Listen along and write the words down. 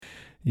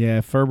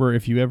Yeah, Ferber,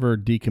 if you ever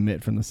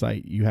decommit from the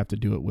site, you have to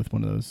do it with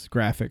one of those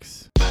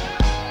graphics.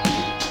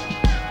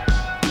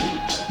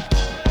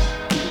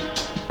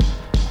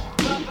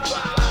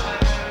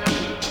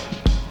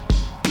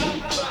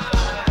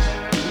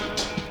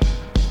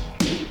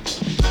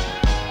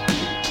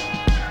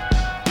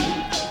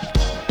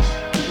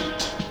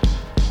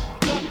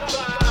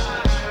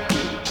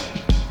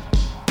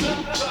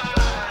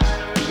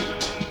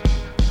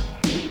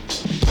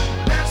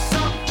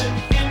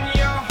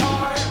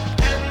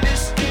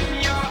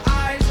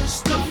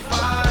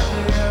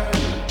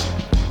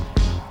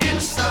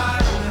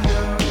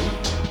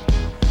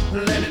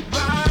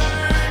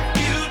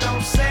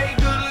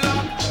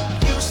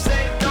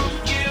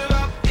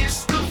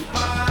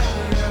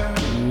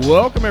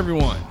 Welcome,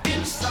 everyone,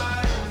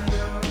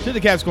 to the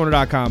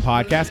CavsCorner.com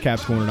podcast,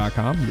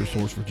 CavsCorner.com, your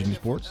source for Virginia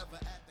sports.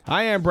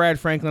 I am Brad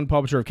Franklin,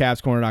 publisher of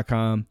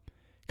CavsCorner.com,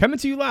 coming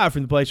to you live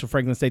from the palatial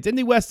Franklin Estates in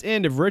the west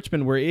end of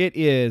Richmond, where it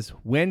is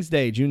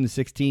Wednesday, June the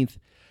 16th.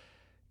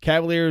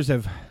 Cavaliers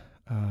have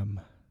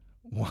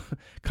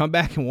come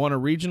back and won a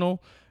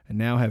regional, and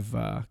now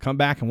have come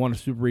back and won a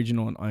super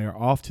regional, and are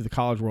off to the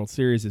College World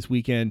Series this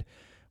weekend.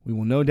 We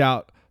will no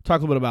doubt talk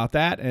a little bit about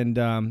that, and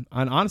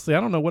honestly, I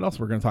don't know what else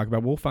we're going to talk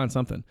about. We'll find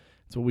something.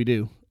 That's what we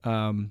do.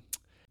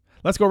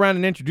 Let's go around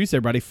and introduce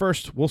everybody.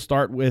 First, we'll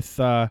start with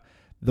the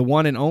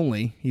one and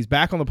only. He's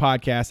back on the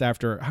podcast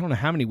after, I don't know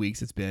how many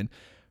weeks it's been,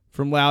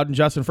 from Loudon.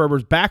 Justin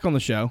Ferber's back on the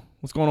show.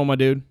 What's going on, my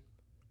dude?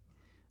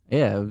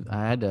 Yeah,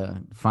 I had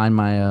to find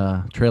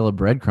my trail of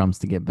breadcrumbs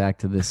to get back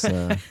to this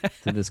to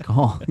this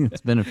call. It's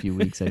been a few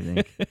weeks, I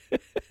think.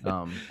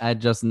 At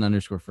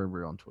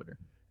Justin_Ferber on Twitter.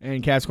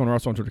 And Cavs Corner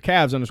also on Twitter.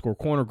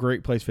 Cavs_Corner.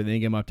 Great place for the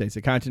in-game updates,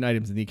 the content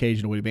items, and the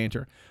occasional witty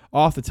banter.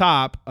 Off the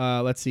top,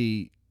 let's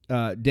see.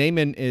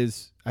 Damon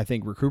is, I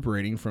think,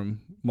 recuperating from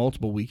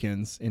multiple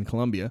weekends in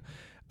Columbia.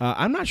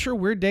 I'm not sure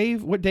what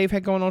Dave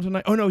had going on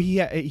tonight. Oh no, he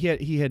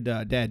had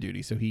dad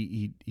duty, so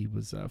he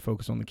was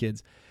focused on the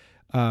kids.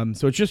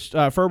 So it's just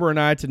Ferber and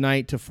I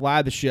tonight to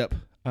fly the ship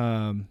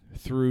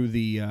through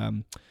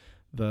the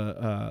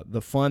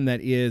fun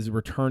that is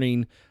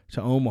returning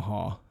to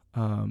Omaha.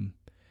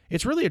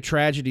 It's really a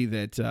tragedy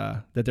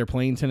that they're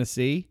playing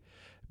Tennessee,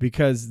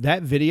 because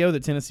that video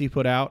that Tennessee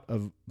put out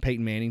of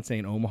Peyton Manning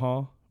saying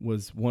Omaha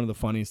was one of the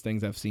funniest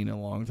things I've seen in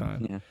a long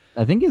time. Yeah,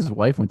 I think his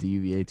wife went to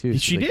UVA too.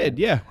 She did,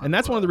 yeah. And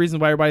that's one of the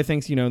reasons why everybody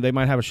thinks, they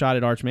might have a shot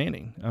at Arch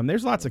Manning.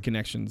 There's lots of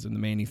connections in the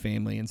Manning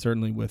family, and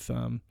certainly with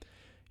some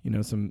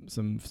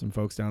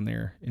folks down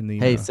there in the.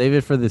 Hey, save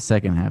it for the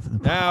second half of the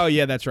podcast. Oh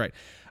yeah, that's right.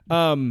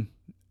 But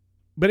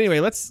anyway,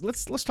 let's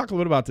talk a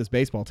little about this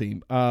baseball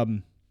team.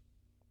 I'm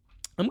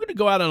going to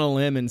go out on a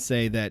limb and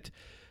say that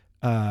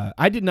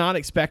I did not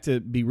expect to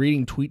be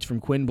reading tweets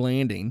from Quinn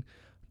Blanding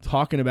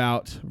talking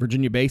about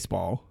Virginia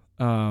baseball.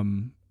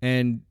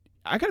 And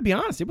I got to be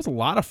honest, it was a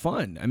lot of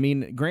fun. I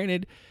mean,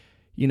 granted,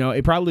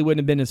 it probably wouldn't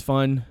have been as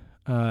fun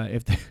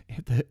if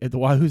the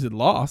Wahoos had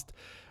lost.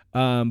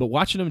 But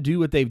watching them do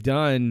what they've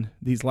done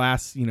these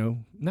last,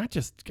 not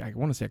just, I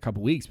want to say a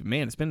couple weeks, but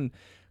man, it's been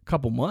a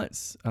couple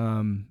months.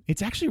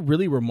 It's actually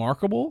really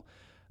remarkable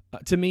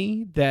to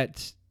me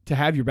that to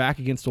have your back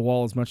against the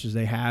wall as much as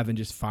they have and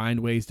just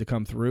find ways to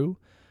come through.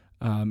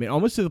 And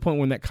almost to the point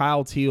when that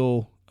Kyle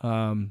Teal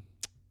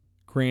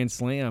grand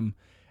slam,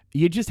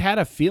 you just had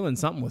a feeling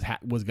something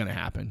was going to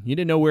happen. You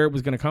didn't know where it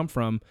was going to come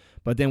from,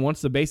 but then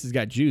once the bases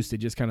got juiced, it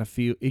just kind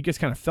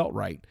of felt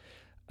right.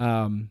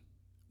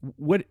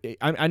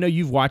 I know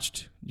you've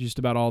watched just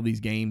about all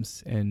these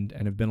games and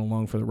have been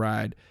along for the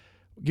ride.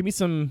 Give me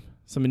some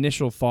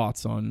initial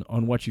thoughts on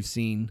what you've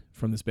seen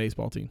from this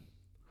baseball team.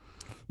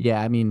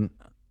 Yeah, I mean,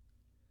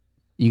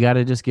 you got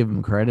to just give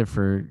them credit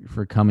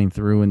for coming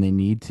through when they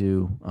need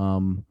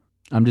to.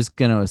 I'm just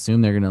going to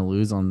assume they're going to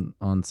lose on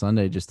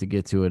Sunday just to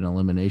get to an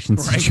elimination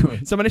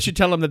situation. Somebody should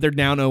tell them that they're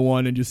down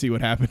 0-1 and just see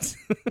what happens.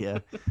 Yeah.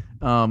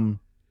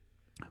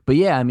 But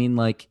yeah, I mean,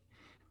 like,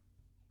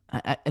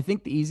 I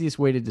think the easiest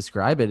way to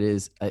describe it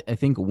is I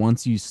think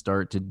once you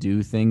start to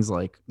do things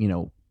like,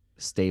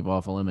 stave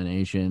off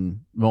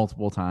elimination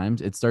multiple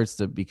times, it starts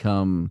to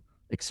become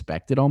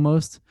expected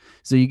almost.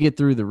 So you get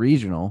through the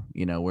regional,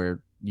 where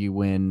you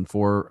win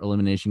 4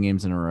 elimination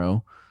games in a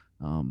row.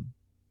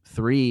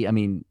 3, I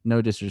mean,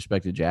 no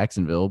disrespect to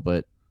Jacksonville,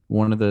 but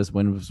one of those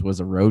wins was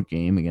a road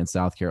game against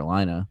South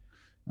Carolina.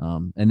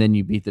 And then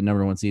you beat the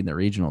number 1 seed in the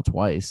regional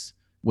twice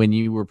when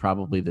you were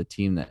probably the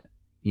team that,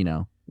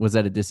 was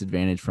at a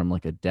disadvantage from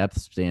like a depth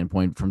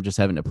standpoint from just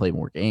having to play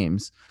more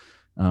games.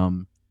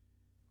 And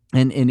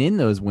in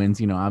those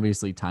wins,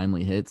 obviously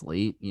timely hits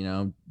late,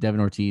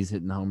 Devin Ortiz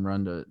hitting the home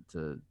run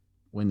to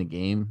win the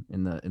game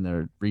in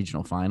the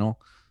regional final.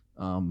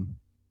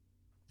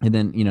 And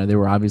then, there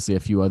were obviously a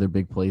few other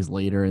big plays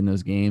later in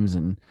those games,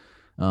 and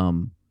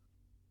and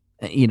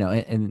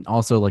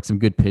also like some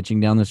good pitching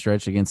down the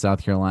stretch against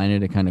South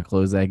Carolina to kind of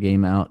close that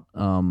game out.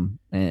 And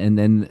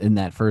then in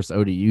that first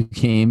ODU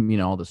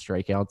game, all the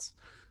strikeouts.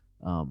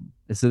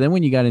 So then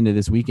when you got into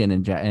this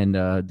weekend and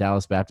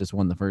Dallas Baptist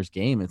won the first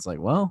game, it's like,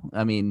 well,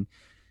 I mean,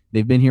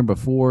 they've been here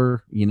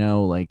before,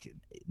 like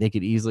they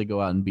could easily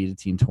go out and beat a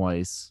team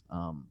twice.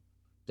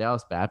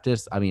 Dallas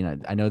Baptist, I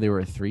mean, I know they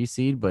were a 3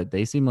 seed, but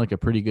they seem like a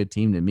pretty good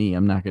team to me.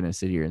 I'm not going to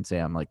sit here and say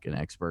I'm like an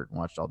expert and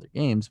watched all their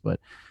games, but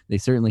they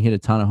certainly hit a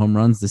ton of home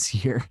runs this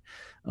year.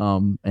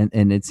 And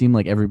it seemed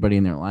like everybody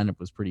in their lineup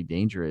was pretty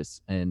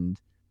dangerous. And,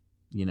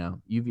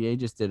 UVA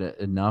just did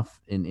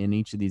enough in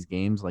each of these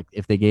games. Like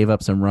if they gave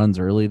up some runs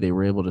early, they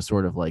were able to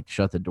sort of like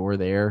shut the door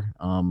there.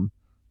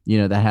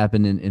 That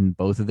happened in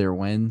both of their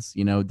wins.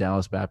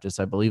 Dallas Baptist,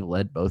 I believe,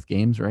 led both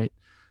games, right?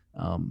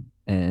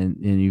 And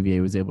UVA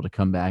was able to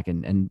come back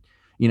and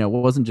it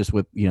wasn't just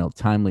with,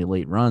 timely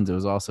late runs. It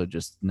was also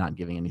just not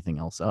giving anything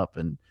else up.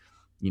 And,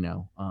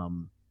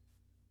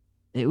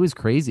 it was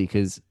crazy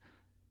because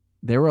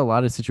there were a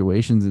lot of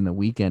situations in the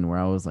weekend where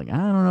I was like, I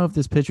don't know if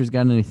this pitcher's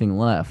got anything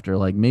left, or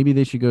like maybe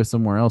they should go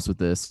somewhere else with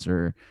this,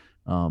 or,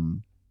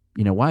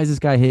 why is this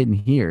guy hitting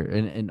here?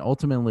 And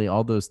ultimately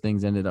all those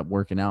things ended up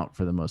working out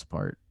for the most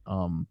part,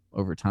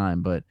 over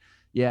time. But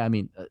yeah, I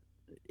mean,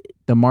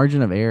 the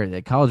margin of error,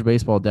 that college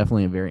baseball,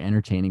 definitely a very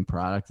entertaining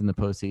product in the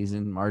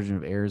postseason. Margin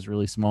of error is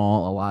really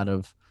small, a lot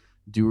of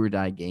do or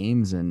die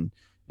games, and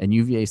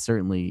UVA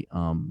certainly,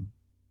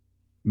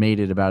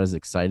 made it about as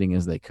exciting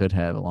as they could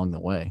have along the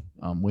way,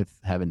 with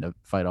having to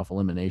fight off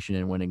elimination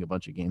and winning a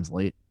bunch of games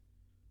late.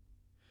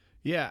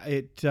 Yeah,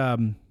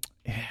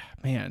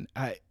 man,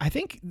 I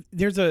think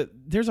there's a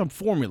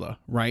formula,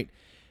 right?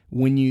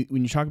 When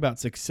you talk about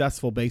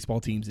successful baseball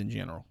teams in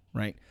general,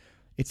 right?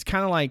 It's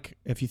kind of like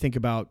if you think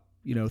about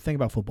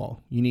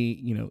football. You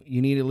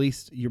need at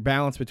least your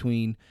balance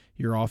between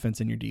your offense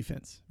and your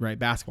defense, right?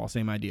 Basketball,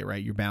 same idea,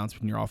 right? Your balance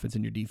between your offense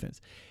and your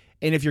defense.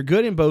 And if you're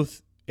good in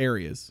both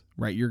areas,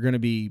 right, you're going to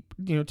be,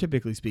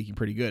 typically speaking,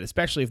 pretty good,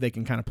 especially if they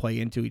can kind of play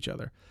into each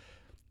other.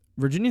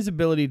 Virginia's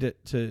ability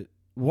to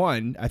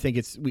one, I think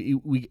it's we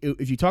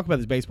if you talk about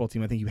this baseball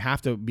team, I think you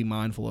have to be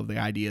mindful of the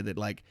idea that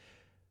like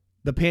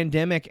the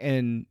pandemic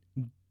and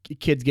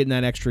kids getting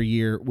that extra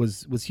year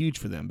was huge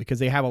for them, because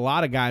they have a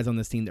lot of guys on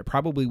this team that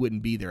probably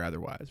wouldn't be there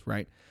otherwise,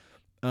 right?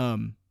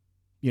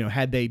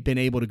 Had they been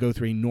able to go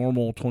through a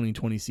normal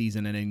 2020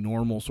 season and a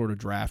normal sort of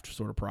draft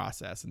sort of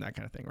process and that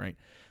kind of thing, right?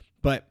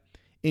 But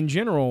in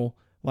general,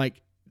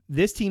 like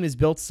this team is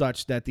built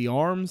such that the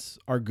arms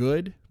are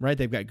good, right?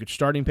 They've got good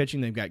starting pitching,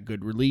 they've got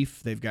good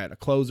relief, they've got a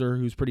closer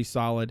who's pretty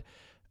solid,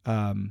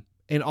 and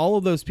all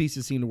of those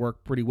pieces seem to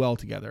work pretty well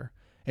together.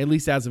 At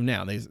least as of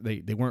now.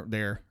 They weren't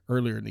there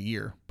earlier in the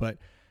year. But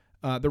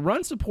the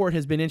run support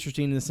has been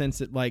interesting in the sense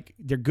that like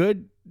they're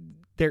good.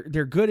 They're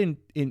good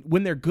in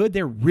when they're good,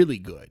 they're really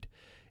good.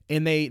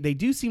 And they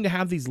do seem to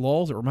have these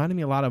lulls that reminded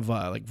me a lot of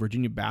like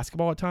Virginia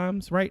basketball at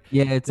times, right?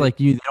 Yeah, it's like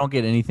they don't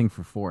get anything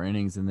for 4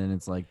 innings, and then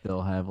it's like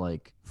they'll have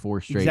like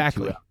 4 straight.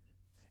 Exactly.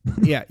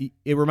 Yeah,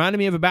 it reminded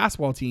me of a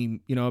basketball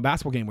team, a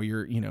basketball game where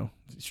you're,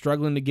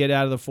 struggling to get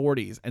out of the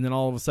 40s, and then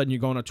all of a sudden you're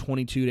going a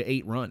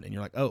 22-8 run, and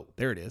you're like, oh,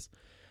 there it is.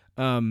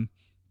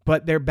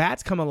 But their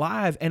bats come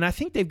alive, and I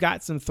think they've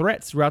got some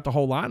threats throughout the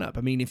whole lineup.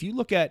 I mean, if you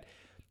look at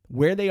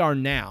where they are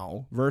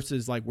now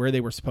versus like where they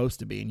were supposed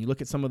to be, and you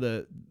look at some of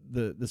the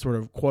sort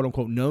of quote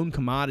unquote known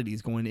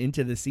commodities going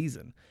into the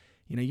season,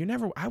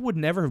 I would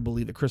never have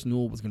believed that Chris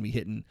Newell was going to be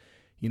hitting,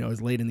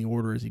 as late in the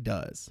order as he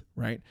does,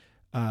 right?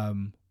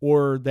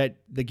 Or that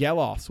the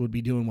Geloffs would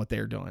be doing what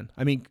they're doing.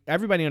 I mean,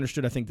 everybody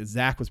understood, I think, that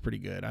Zach was pretty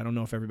good. I don't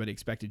know if everybody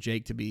expected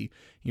Jake to be,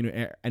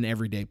 an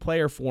everyday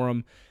player for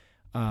him.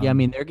 Yeah, I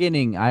mean, they're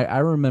getting. I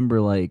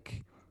remember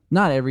like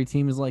not every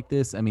team is like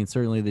this. I mean,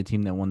 certainly the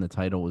team that won the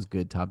title was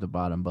good top to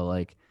bottom, but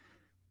like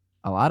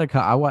a lot of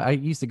I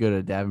used to go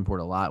to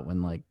Davenport a lot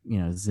when like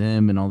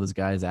Zim and all those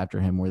guys after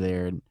him were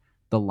there, and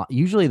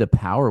usually the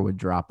power would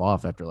drop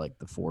off after like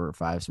the 4 or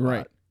 5 spot,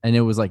 right? And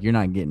it was like you're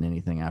not getting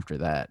anything after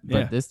that.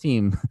 But this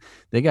team,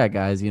 they got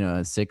guys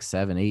 6,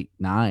 7, 8,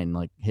 9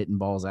 like hitting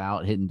balls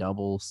out, hitting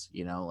doubles.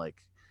 They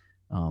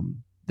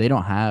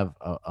don't have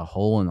a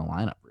hole in the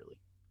lineup.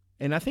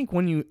 And I think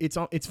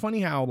it's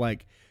funny how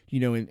like,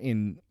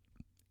 in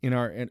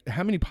our,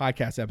 how many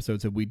podcast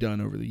episodes have we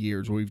done over the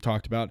years where we've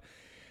talked about,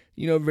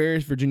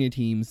 various Virginia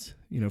teams,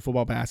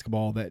 football,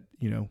 basketball that,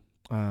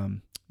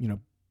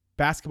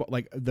 basketball,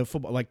 like the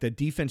football, like the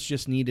defense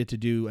just needed to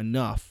do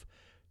enough.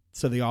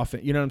 So the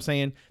offense, you know what I'm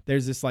saying?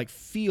 There's this like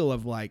feel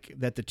of like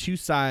that the two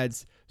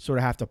sides sort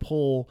of have to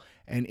pull,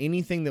 and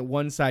anything that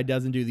one side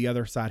doesn't do, the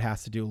other side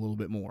has to do a little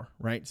bit more.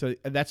 Right. So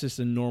that's just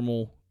a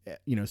normal,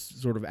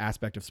 sort of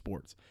aspect of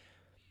sports.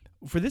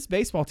 For this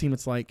baseball team,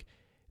 it's like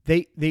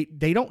they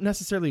don't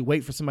necessarily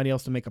wait for somebody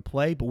else to make a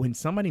play, but when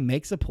somebody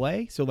makes a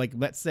play, so like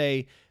let's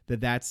say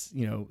that's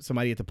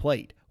somebody at the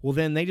plate, well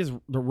then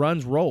the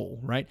runs roll,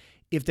 right?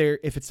 If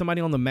it's somebody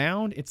on the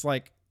mound, it's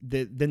like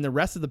then the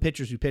rest of the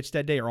pitchers who pitched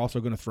that day are also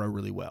going to throw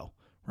really well,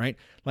 right?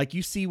 Like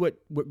you see what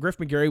Griff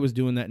McGarry was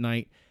doing that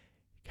night,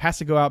 has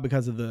to go out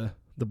because of the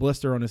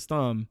blister on his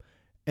thumb.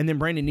 And then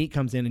Brandon Neat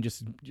comes in and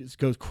just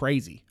goes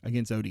crazy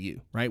against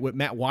ODU, right? What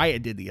Matt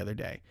Wyatt did the other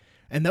day.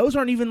 And those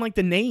aren't even like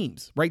the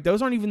names, right?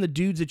 Those aren't even the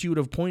dudes that you would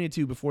have pointed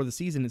to before the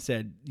season and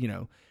said,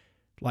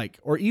 like,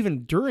 or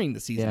even during the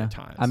season Yeah. at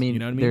times. I mean, you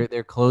know what I mean?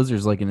 their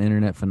closer's like an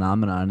internet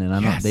phenomenon,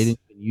 and Yes. they didn't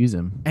even use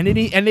him. And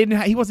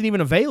he wasn't even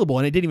available,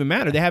 and it didn't even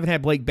matter. They haven't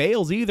had Blake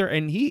Bales either,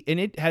 and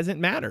it hasn't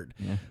mattered.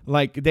 Yeah.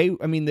 Like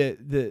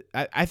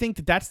I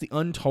think that's the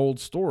untold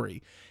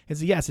story.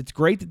 Is yes, it's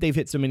great that they've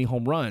hit so many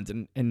home runs,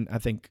 and I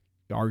think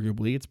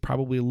arguably it's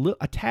probably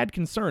a tad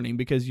concerning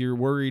because you're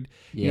worried.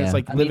 Yeah, You know, it's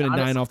like living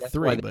honestly, a 9 off that's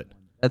 3, why but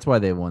that's why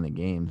they won the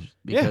games,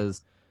 Yeah.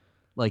 because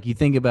like you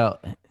think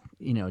about,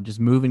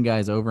 just moving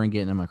guys over and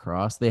getting them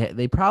across.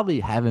 They probably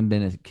haven't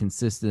been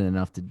consistent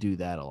enough to do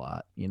that a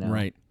lot,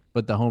 right.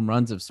 But the home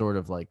runs have sort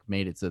of like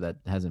made it so that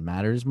hasn't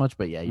mattered as much.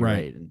 But yeah, you're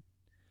Right. right.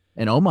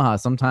 And Omaha,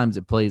 sometimes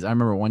it plays. I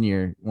remember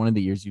one of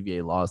the years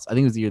UVA lost. I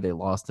think it was the year they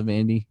lost to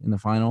Vandy in the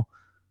final.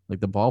 Like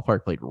the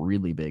ballpark played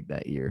really big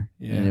that year,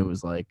 and it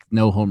was like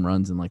no home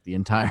runs in like the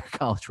entire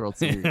College World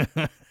Series.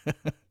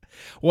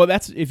 Well,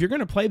 that's if you're going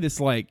to play this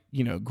like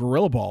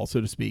gorilla ball,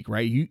 so to speak,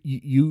 right?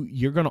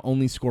 You're going to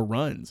only score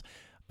runs.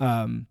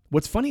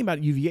 What's funny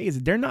about UVA is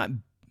that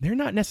they're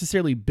not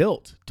necessarily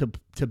built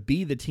to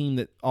be the team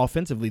that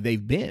offensively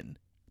they've been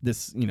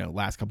this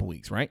last couple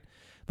weeks, right?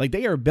 Like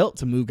they are built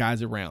to move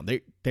guys around.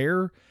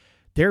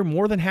 They're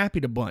more than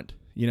happy to bunt.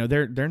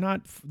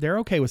 They're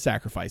okay with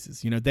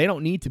sacrifices. They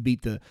don't need to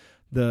beat the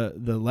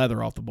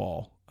leather off the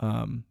ball.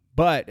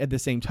 But at the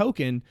same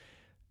token,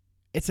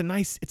 it's a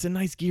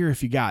nice gear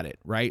if you got it,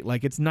 right?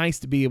 Like it's nice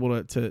to be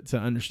able to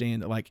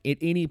understand that like at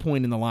any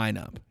point in the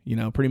lineup,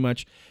 pretty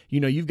much,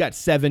 you've got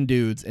 7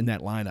 dudes in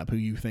that lineup who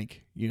you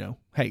think,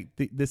 hey,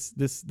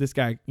 this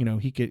guy,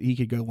 he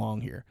could go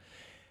long here.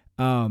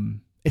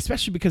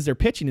 Especially because their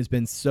pitching has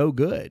been so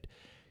good.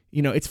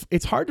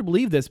 It's hard to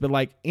believe this, but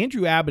like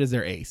Andrew Abbott is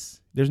their ace.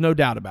 There's no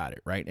doubt about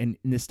it, right? And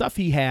the stuff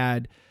he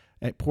had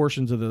at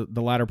portions of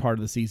the latter part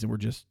of the season were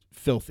just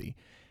filthy.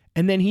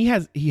 And then he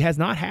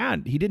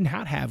did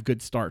not have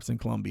good starts in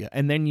Columbia.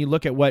 And then you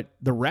look at what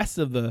the rest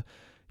of the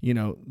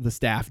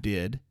staff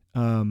did.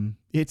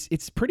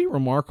 It's pretty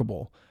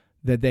remarkable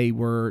that they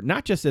were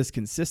not just as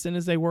consistent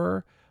as they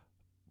were,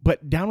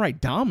 but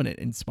downright dominant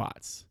in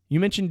spots.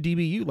 You mentioned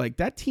DBU, like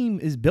that team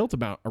is built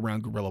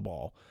around gorilla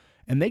ball.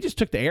 And they just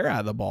took the air out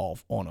of the ball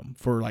on them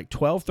for like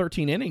 12,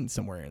 13 innings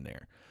somewhere in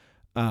there.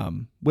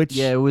 Which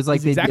it was like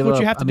is exactly what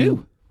you have to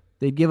do.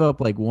 They'd give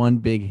up like one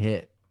big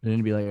hit, and then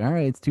it'd be like, all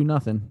right, it's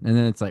 2-0. And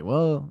then it's like,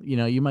 well,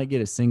 you might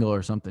get a single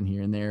or something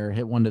here and there,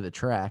 hit one to the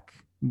track.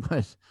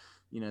 But,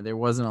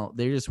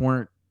 they just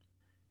weren't,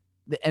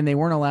 and they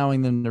weren't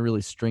allowing them to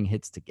really string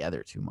hits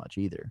together too much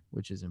either,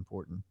 which is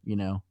important,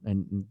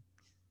 and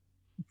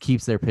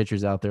keeps their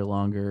pitchers out there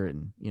longer.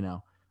 And,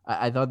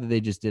 I thought that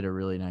they just did a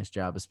really nice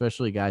job,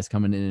 especially guys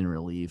coming in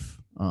relief.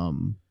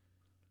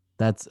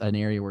 That's an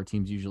area where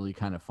teams usually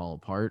kind of fall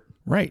apart.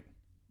 Right.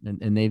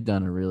 And they've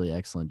done a really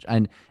excellent job.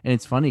 And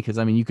it's funny because,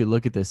 you could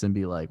look at this and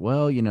be like,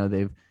 well,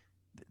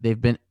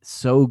 they've been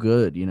so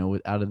good,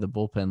 out of the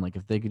bullpen. Like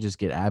if they could just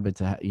get Abbott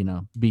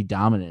to, be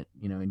dominant,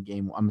 in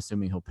game, I'm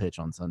assuming he'll pitch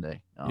on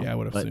Sunday. I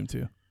would have assumed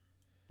too.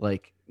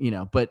 Like,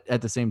 but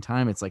at the same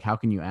time, it's like, how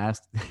can you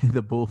ask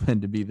the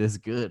bullpen to be this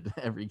good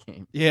every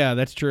game? Yeah,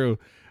 that's true.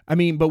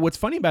 But what's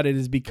funny about it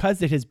is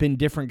because it has been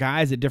different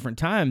guys at different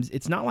times,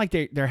 it's not like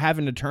they're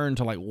having to turn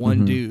to like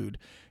one dude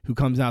who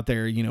comes out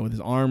there, with his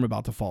arm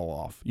about to fall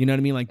off. You know what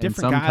I mean? Like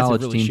different guys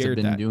have really shared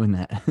have been doing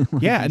that.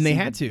 Like yeah, and they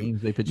had to.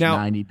 Games, they pitched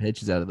 90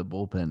 pitches out of the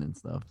bullpen and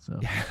stuff. So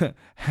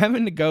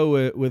having to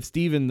go with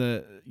Steven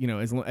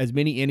as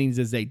many innings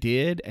as they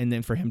did, and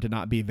then for him to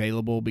not be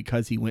available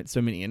because he went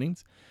so many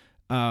innings,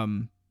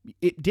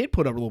 it did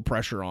put a little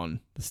pressure on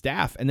the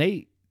staff, and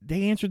they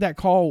answered that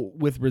call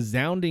with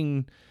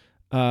resounding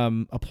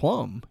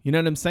aplomb. You know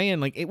what I'm saying?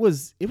 Like it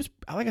was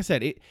like I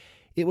said,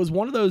 it was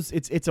one of those.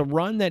 It's a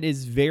run that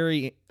is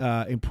very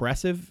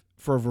impressive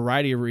for a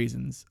variety of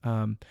reasons.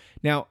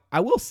 Now I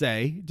will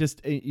say,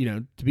 just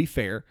to be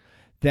fair,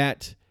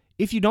 that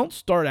if you don't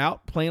start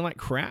out playing like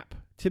crap,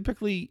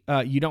 typically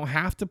you don't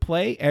have to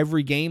play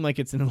every game like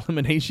it's an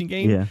elimination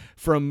game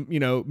from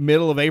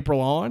middle of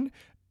April on.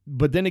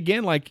 But then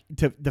again, like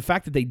the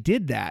fact that they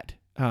did that,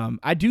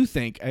 I do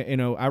think,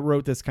 I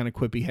wrote this kind of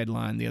quippy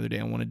headline the other day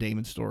on one of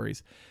Damon's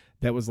stories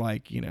that was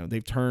like,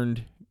 they've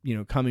turned,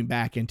 coming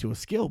back into a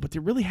skill, but they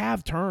really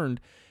have turned,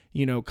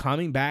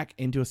 coming back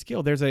into a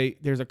skill. There's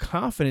a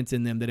confidence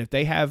in them that if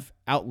they have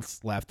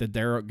outlets left, that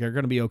they're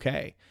going to be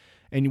okay.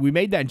 And we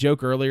made that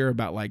joke earlier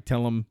about like,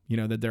 tell them,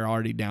 that they're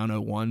already down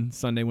 0-1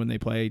 Sunday when they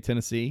play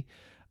Tennessee.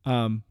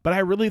 But I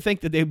really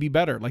think that they'd be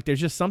better. Like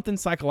there's just something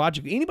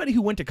psychological. Anybody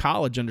who went to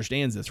college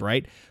understands this,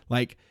 right?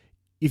 Like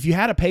if you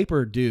had a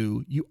paper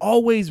due, you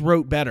always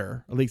wrote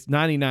better. At least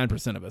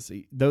 99% of us.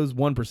 Those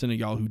 1% of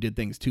y'all who did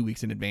things 2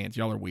 weeks in advance,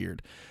 y'all are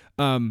weird.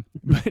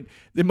 But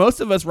most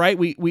of us, right?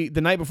 We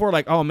the night before,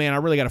 like, oh man, I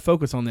really got to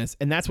focus on this,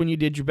 and that's when you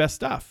did your best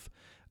stuff.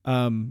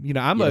 I'm a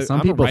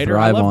writer.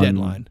 I love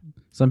deadline.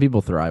 Some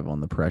people thrive on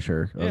the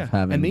pressure of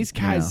having, and these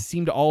guys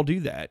seem to all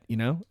do that,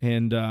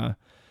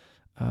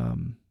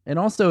 And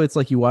also, it's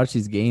like you watch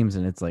these games,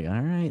 and it's like,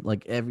 all right,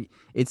 like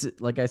it's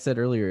like I said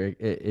earlier,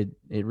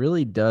 it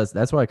really does.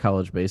 That's why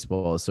college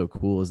baseball is so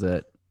cool. Is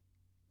that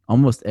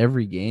almost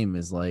every game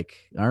is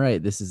like, all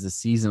right, this is a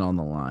season on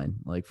the line,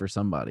 like for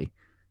somebody.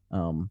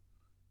 And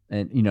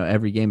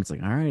every game it's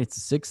like, all right, it's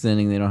the sixth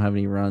inning, they don't have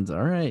any runs.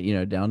 All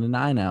right, down to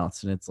 9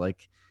 outs, and it's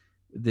like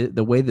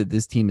the way that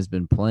this team has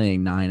been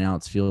playing, 9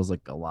 outs feels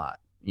like a lot,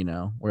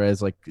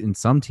 Whereas like in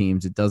some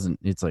teams it doesn't.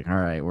 It's like, all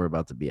right, we're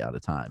about to be out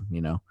of time,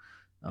 Yeah.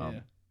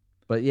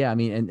 But yeah, I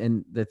mean,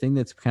 and the thing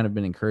that's kind of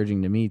been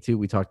encouraging to me too,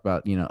 we talked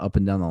about, up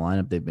and down the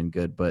lineup, they've been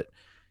good, but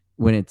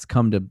when it's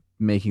come to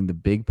making the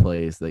big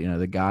plays, that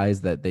the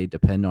guys that they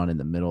depend on in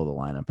the middle of the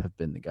lineup have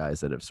been the guys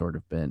that have sort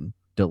of been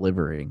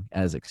delivering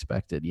as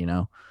expected.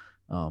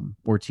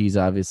 Ortiz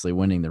obviously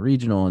winning the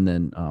regional, and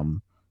then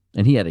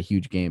and he had a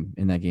huge game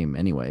in that game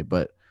anyway.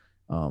 But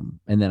and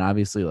then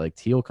obviously like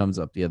Teal comes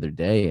up the other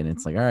day, and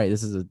it's like, all right,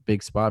 this is a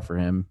big spot for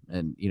him,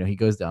 and he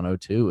goes down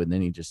 0-2, and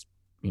then he just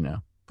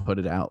put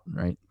it out,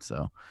 right?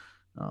 So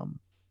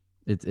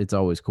it's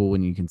always cool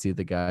when you can see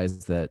the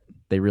guys that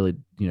they really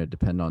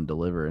depend on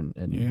deliver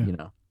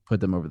and put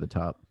them over the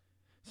top.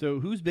 So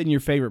who's been your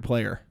favorite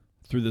player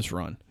through this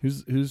run?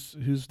 Who's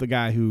the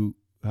guy who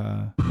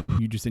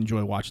you just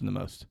enjoy watching the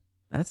most?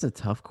 That's a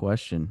tough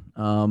question.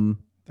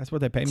 That's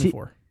what they pay me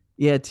for.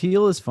 Yeah,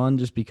 Teal is fun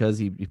just because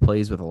he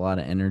plays with a lot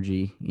of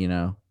energy.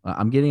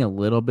 I'm getting a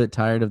little bit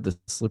tired of the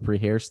slippery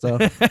hair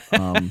stuff.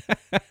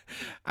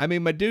 I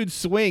mean, my dude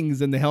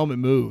swings and the helmet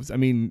moves. I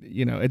mean,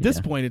 at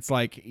this point, it's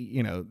like,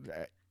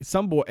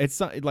 some boy. It's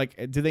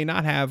like, do they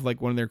not have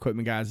like one of their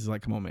equipment guys is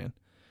like, come on, man.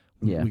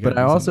 Yeah, but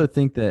I also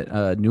think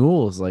that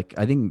Newell is like,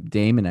 I think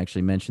Damon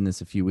actually mentioned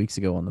this a few weeks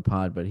ago on the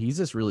pod, but he's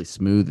just really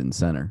smooth in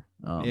center.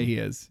 Yeah, he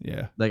is.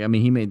 Yeah. Like, I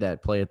mean, he made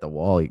that play at the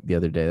wall the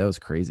other day. That was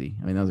crazy.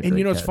 I mean, that was a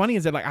great what's catch. funny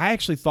is that like I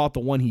actually thought the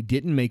one he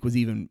didn't make was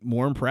even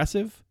more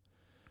impressive.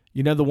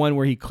 The one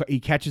where he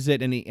catches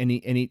it and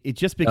he it's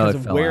just because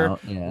of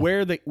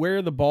where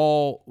the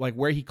ball, like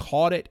where he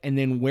caught it, and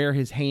then where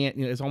his hand,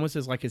 it's almost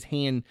as like his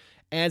hand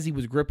as he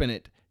was gripping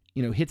it,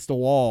 hits the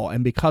wall,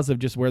 and because of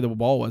just where the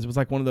ball was, it was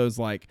like one of those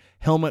like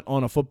helmet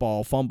on a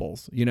football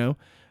fumbles,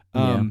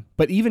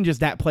 But even just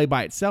that play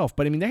by itself.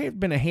 But I mean, there have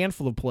been a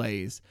handful of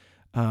plays.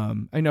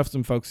 I know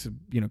some folks,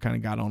 kind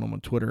of got on him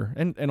on Twitter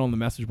and on the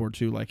message board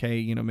too, like,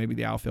 hey, maybe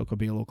the outfield could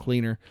be a little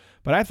cleaner.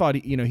 But I thought,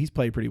 he's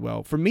played pretty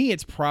well. For me,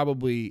 it's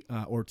probably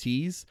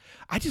Ortiz.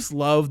 I just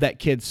love that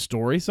kid's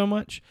story so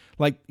much.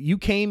 Like, you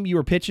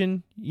were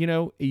pitching,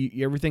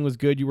 everything was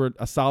good. You were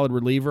a solid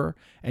reliever,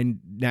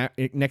 and now,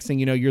 next thing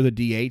you know, you're the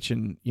DH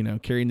and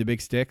carrying the big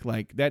stick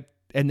like that.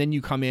 And then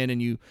you come in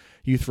and you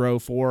throw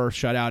 4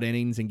 shutout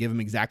innings and give them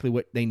exactly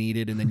what they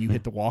needed, and then you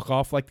hit the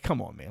walk-off. Like,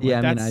 come on, man. Like, yeah,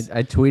 I mean,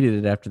 I tweeted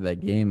it after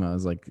that game. I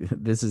was like,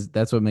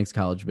 that's what makes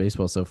college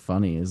baseball so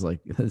funny, is like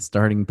the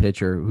starting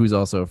pitcher who's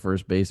also a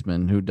first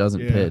baseman who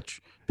doesn't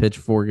pitch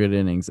 4 good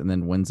innings and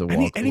then wins a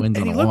walk. And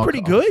he looked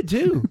pretty good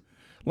too.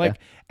 Like,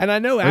 and I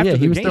know after the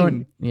game, he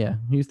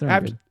was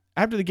throwing good.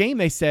 After the game,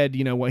 they said,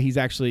 what he's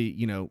actually,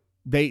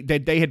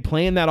 they had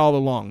planned that all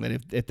along, that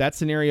if that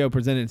scenario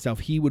presented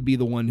itself, he would be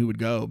the one who would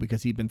go,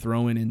 because he'd been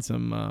throwing in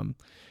some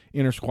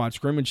inter squad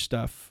scrimmage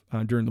stuff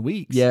during the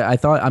weeks. Yeah,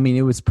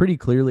 it was pretty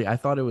clearly, I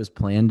thought it was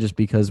planned, just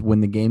because when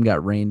the game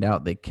got rained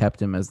out, they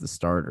kept him as the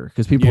starter,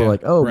 because people were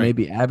like, oh, right,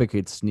 maybe Abbott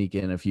could sneak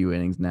in a few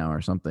innings now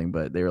or something,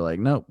 but they were like,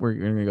 nope, we're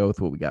going to go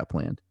with what we got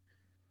planned.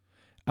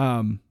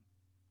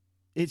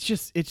 It's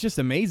just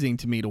amazing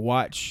to me to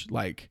watch,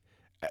 like,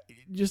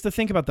 just to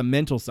think about the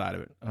mental side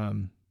of it.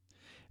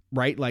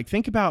 Right? Like,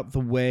 think about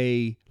the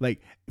way, like,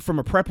 from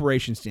a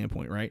preparation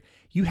standpoint, right?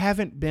 You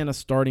haven't been a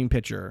starting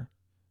pitcher.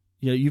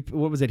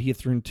 What was it? He had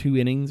thrown 2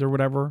 innings or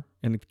whatever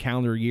in a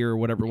calendar year or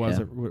whatever it was,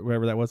 or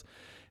whatever that was.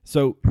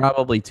 So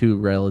probably 2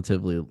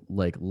 relatively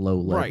like low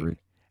leverage.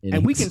 Right.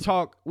 And we can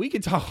talk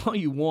all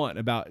you want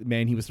about,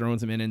 man, he was throwing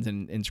some innings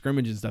and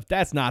scrimmages and stuff.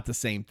 That's not the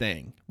same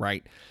thing,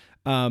 right?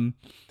 And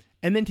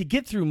then to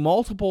get through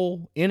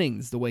multiple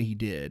innings the way he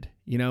did,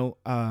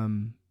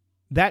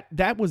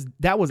 that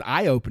was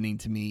eye-opening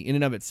to me in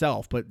and of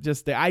itself. But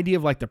just the idea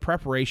of like the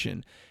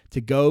preparation to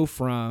go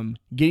from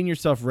getting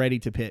yourself ready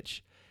to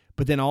pitch,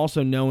 but then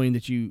also knowing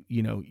that you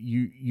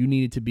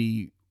needed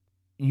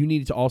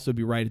to also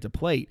be right at the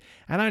plate.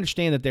 And I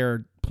understand that there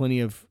are plenty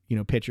of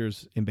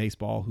pitchers in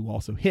baseball who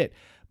also hit,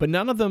 but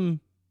none of them,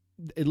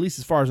 at least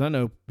as far as I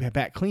know, have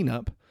bat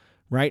cleanup,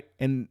 right?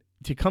 And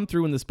to come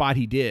through in the spot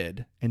he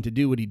did and to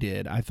do what he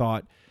did, I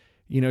thought,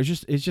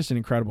 it's just an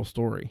incredible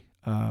story.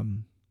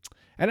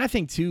 And I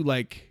think too,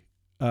 like,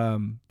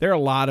 there are a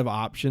lot of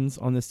options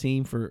on this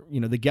team for,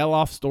 the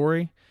Geloff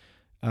story.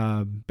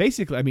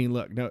 Basically, I mean,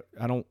 look, no,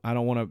 I don't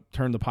want to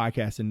turn the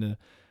podcast into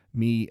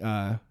me,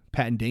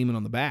 patting Damon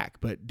on the back,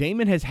 but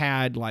Damon has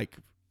had like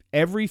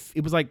every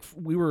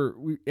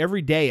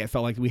day it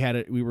felt like we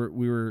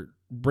were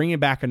bringing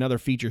back another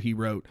feature he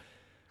wrote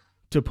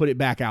to put it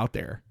back out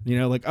there,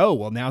 like, oh,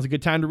 well, now's a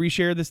good time to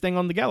reshare this thing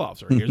on the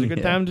Geloffs, or here's a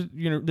good time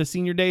to, the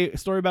senior day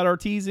story about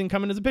Ortiz and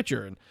coming as a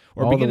pitcher,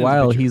 or all the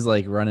while he's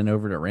like running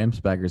over to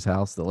Ramsbagger's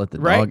house to let the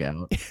dog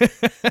out.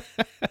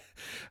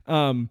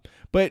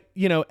 But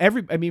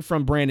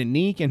from Brandon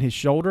Neek and his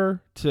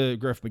shoulder to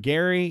Griff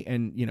McGarry,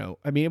 and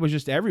it was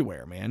just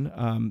everywhere,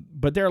 man.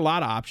 But there are a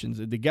lot of options.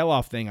 The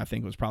Geloff thing, I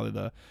think, was probably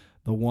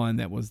the one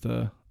that was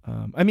the.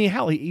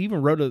 Hell, he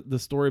even wrote the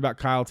story about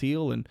Kyle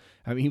Teal, and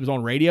he was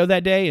on radio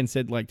that day and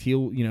said like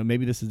Teal,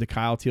 maybe this is the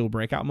Kyle Teal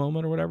breakout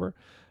moment or whatever.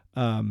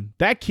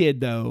 That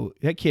kid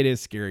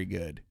is scary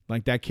good.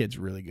 Like that kid's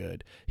really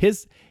good.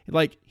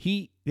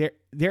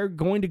 They're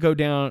going to go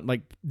down.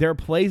 Like there are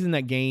plays in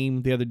that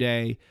game the other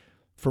day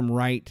from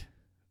right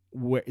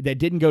that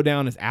didn't go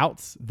down as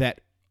outs that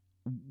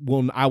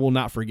I will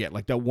not forget.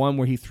 Like the one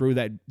where he threw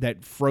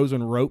that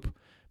frozen rope.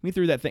 He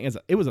threw that thing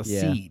it was a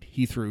seed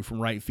he threw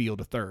from right field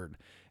to third.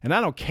 And I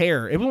don't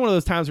care. It was one of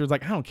those times where it's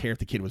like, I don't care if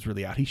the kid was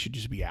really out. He should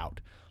just be out.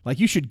 Like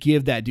you should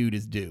give that dude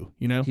his due,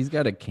 He's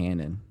got a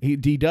cannon. He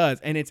does,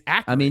 and it's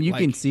accurate. You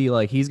can see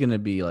like he's going to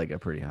be like a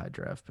pretty high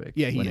draft pick.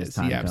 Yeah, he is.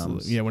 Yeah,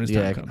 absolutely. Yeah, when his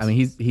time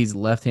comes. He's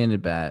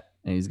left-handed bat,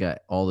 and he's got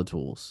all the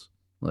tools.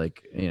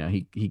 Like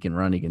he can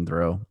run, he can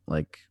throw.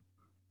 Like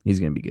he's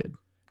going to be good.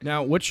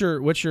 Now, what's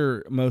your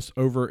most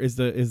is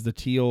the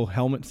Teal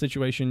helmet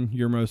situation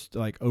your most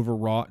like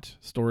overwrought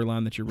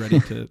storyline that you're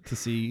ready to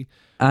see?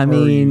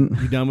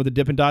 You done with the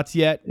Dippin' Dots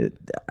yet?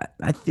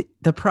 I think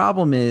the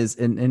problem is,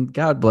 and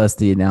God bless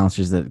the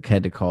announcers that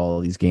had to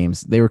call these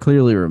games. They were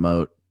clearly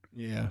remote.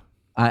 Yeah.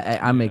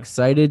 I'm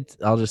excited.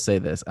 I'll just say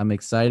this. I'm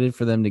excited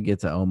for them to get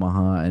to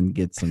Omaha and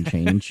get some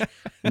change.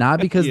 Not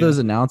because those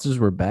announcers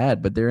were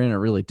bad, but they're in a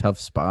really tough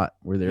spot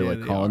where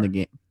they're calling the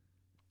game.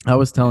 I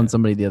was telling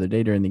somebody the other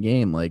day during the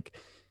game, like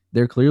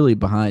they're clearly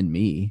behind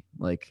me.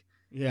 Like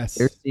they're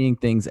seeing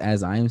things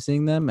as I'm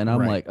seeing them. And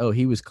I'm like, oh,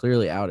 he was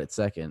clearly out at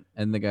second.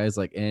 And the guy's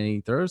like, and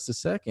he throws to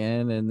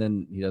second and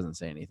then he doesn't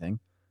say anything.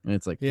 And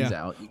it's like, he's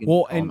out. You can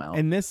call him out.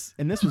 And this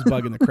was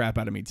bugging the crap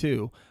out of me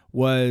too,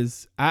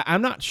 was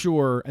I'm not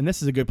sure. And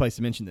this is a good place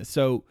to mention this.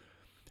 So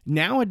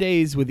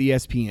nowadays with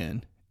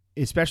ESPN,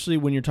 especially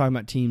when you're talking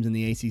about teams in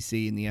the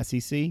ACC and the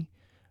SEC,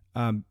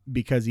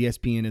 because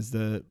ESPN is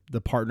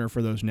the partner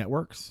for those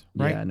networks,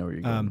 right? Yeah, I know where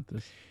you're going with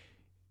this.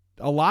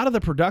 A lot of the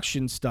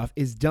production stuff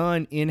is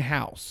done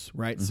in-house,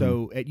 right? Mm-hmm.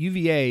 So at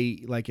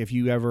UVA, like if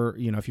you ever,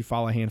 if you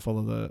follow a handful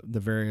of the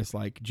various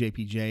like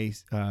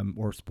JPJ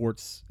or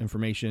sports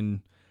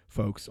information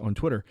folks on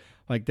Twitter,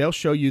 like they'll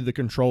show you the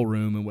control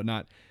room and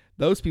whatnot.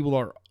 Those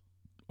people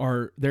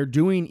they're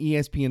doing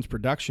ESPN's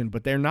production,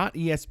 but they're not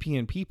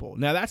ESPN people.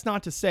 Now, that's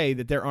not to say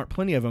that there aren't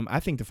plenty of them. I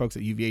think the folks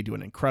at UVA do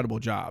an incredible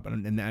job,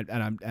 and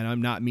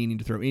I'm not meaning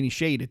to throw any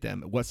shade at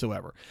them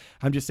whatsoever.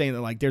 I'm just saying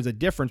that like there's a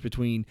difference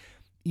between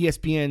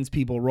ESPN's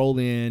people roll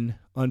in,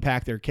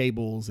 unpack their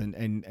cables,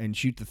 and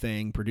shoot the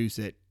thing, produce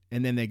it,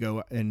 and then they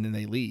go and then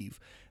they leave.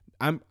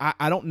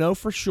 I don't know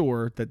for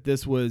sure that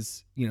this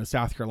was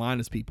South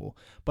Carolina's people,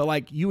 but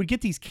like you would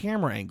get these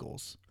camera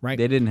angles, right?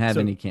 They didn't have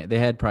any they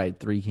had probably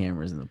 3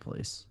 cameras in the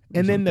place,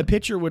 and then the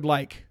pitcher would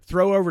like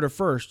throw over to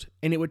first,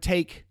 and it would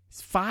take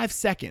 5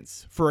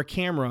 seconds for a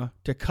camera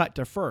to cut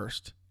to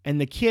first, and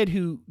the kid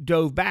who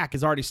dove back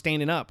is already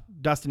standing up,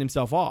 dusting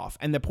himself off,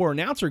 and the poor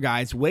announcer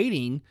guy's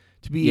waiting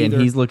to be and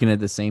he's looking at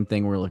the same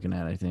thing we're looking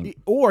at, I think.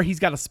 Or he's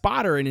got a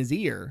spotter in his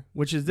ear,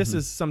 which is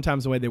is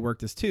sometimes the way they work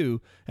this too.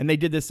 And they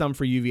did this some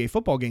for UVA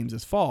football games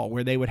this fall,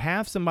 where they would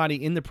have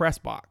somebody in the press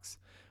box,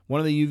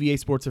 one of the UVA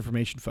sports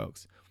information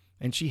folks,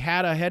 and she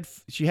had a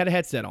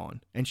headset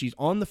on, and she's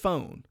on the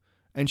phone,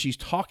 and she's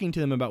talking to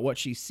them about what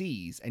she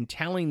sees and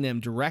telling them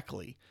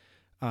directly.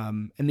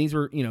 And these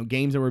were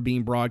games that were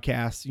being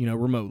broadcast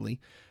remotely,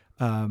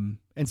 and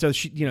so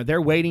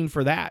they're waiting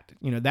for that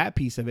that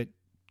piece of it.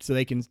 So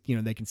they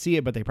can see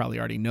it, but they probably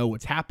already know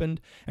what's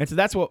happened. And so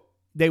that's what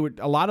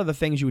a lot of the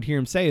things you would hear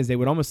him say is they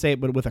would almost say it,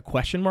 but with a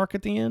question mark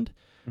at the end,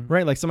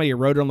 right? Like somebody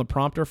wrote it on the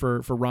prompter for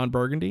Ron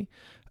Burgundy.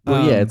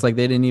 Well, it's like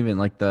they didn't even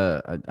like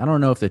I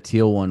don't know if the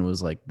Teal one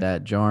was like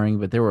that jarring,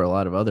 but there were a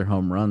lot of other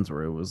home runs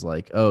where it was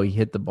like, oh, he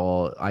hit the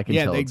ball. I can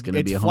tell it's going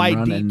to be a home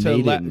run, and they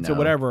didn't know. To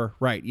whatever,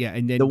 right? Yeah,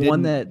 and the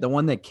one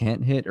that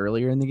Kent hit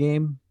earlier in the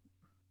game,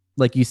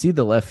 like you see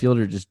the left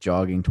fielder just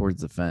jogging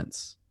towards the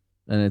fence.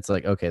 And it's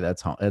like, okay,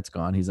 that's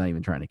gone. He's not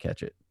even trying to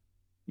catch it,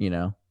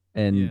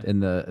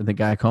 And the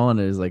guy calling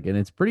it is like, and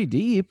it's pretty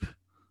deep.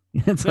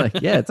 It's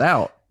like, yeah, it's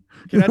out.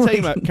 Can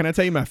I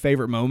tell you my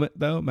favorite moment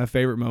though? My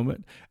favorite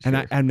moment, sure.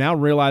 And I'm now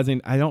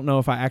realizing I don't know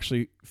if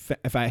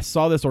I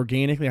saw this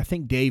organically. I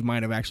think Dave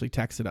might have actually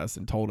texted us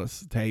and told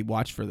us, "Hey,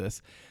 watch for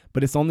this."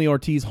 But it's on the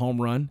Ortiz home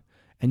run,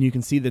 and you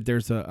can see that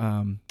there's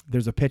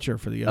a pitcher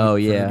for the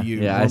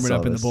warming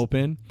up in the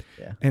bullpen,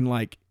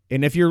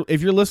 And if you're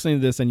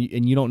listening to this and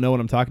you don't know what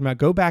I'm talking about,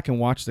 go back and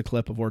watch the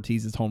clip of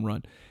Ortiz's home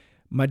run.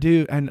 My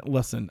dude, and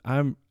listen,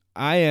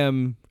 I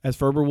am, as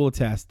Ferber will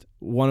attest,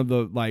 one of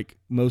the like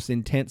most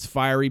intense,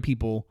 fiery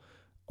people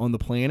on the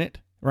planet,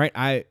 right?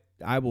 I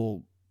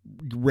will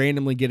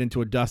randomly get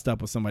into a dust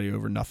up with somebody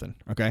over nothing,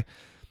 okay?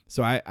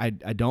 So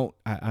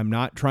I'm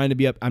not trying to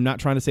be up. I'm not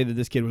trying to say that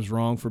this kid was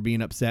wrong for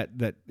being upset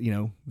that,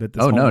 that this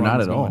Oh home no, run not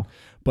was at going. all.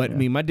 But I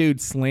mean, my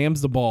dude slams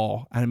the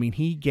ball. I mean,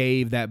 he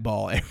gave that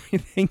ball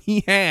everything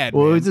he had.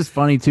 Well, man. it was just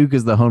funny too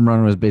because the home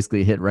run was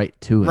basically hit right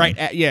to him.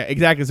 Right. Yeah,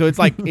 exactly. So it's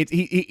like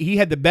he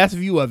had the best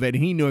view of it,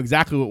 and he knew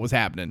exactly what was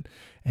happening,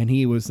 and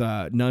he was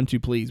none too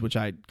pleased, which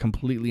I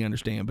completely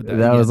understand. But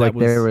That was like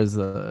there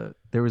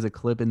was a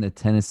clip in the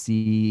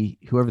Tennessee,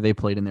 whoever they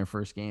played in their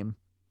first game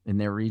in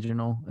their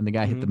regional, and the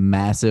guy hit the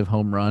massive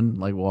home run,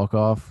 like walk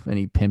off, and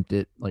he pimped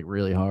it like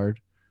really hard.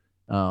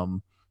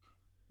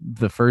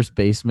 The first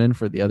baseman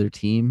for the other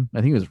team,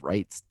 I think it was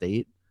Wright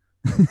State.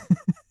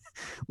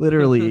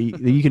 Literally,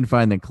 you can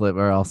find the clip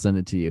or I'll send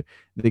it to you.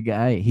 The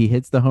guy, he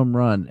hits the home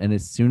run, and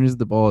as soon as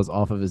the ball is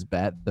off of his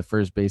bat, the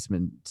first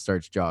baseman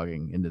starts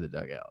jogging into the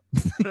dugout.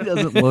 He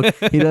doesn't look.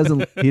 He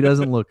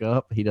doesn't look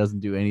up. He doesn't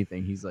do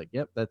anything. He's like,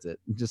 "Yep, that's it."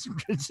 Just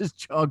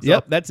jogs.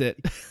 Yep, off. that's it.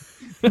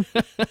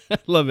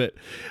 Love it.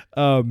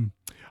 All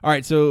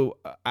right, so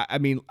I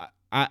mean,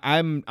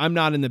 I'm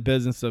not in the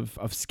business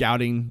of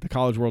scouting the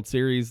College World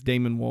Series.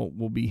 Damon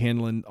will be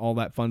handling all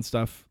that fun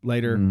stuff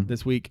later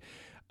this week.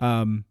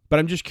 But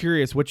I'm just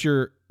curious, what's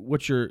your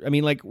I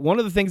mean, like, one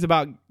of the things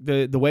about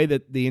the way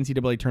that the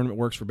NCAA tournament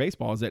works for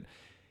baseball is that,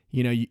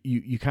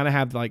 you kind of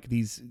have like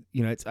these,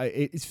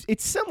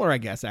 it's similar, I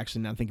guess,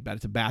 actually, now I think about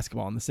it, to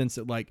basketball, in the sense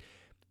that, like,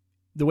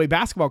 the way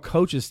basketball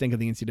coaches think of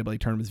the NCAA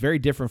tournament is very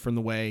different from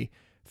the way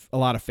a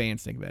lot of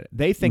fans think about it.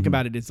 They think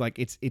about it as like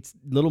it's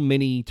little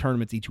mini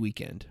tournaments each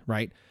weekend,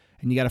 right?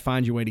 And you got to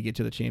find your way to get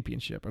to the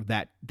championship of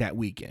that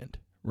weekend,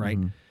 right?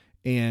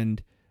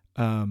 And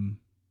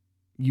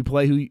you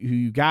play who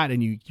you got,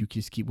 and you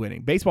just keep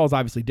winning. Baseball is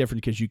obviously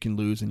different because you can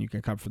lose and you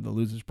can come from the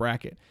loser's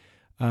bracket.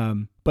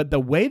 But the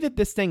way that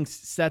this thing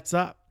sets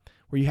up,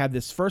 where you have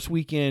this first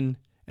weekend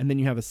and then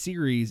you have a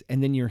series,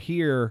 and then you're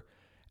here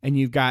and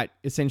you've got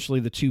essentially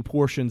the two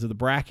portions of the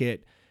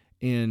bracket,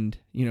 and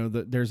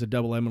there's a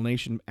double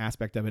elimination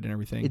aspect of it and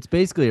everything. It's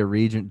basically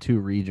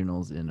two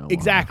regionals in Omaha.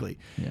 Exactly.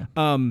 Yeah.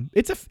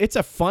 It's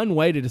a fun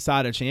way to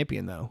decide a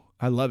champion, though.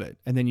 I love it.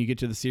 And then you get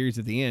to the series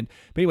at the end.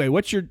 But anyway,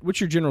 what's your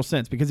general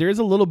sense? Because there is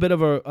a little bit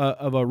of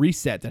a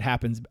reset that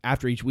happens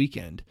after each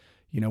weekend.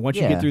 Once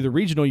you get through the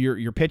regional,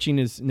 your pitching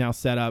is now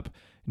set up.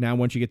 Now,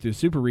 once you get through the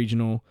super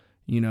regional,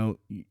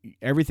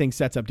 everything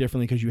sets up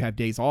differently because you have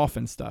days off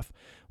and stuff.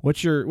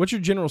 What's your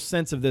general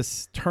sense of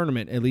this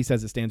tournament, at least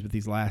as it stands with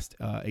these last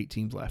 8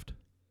 teams left?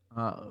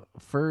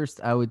 First,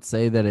 I would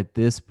say that at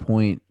this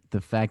point, the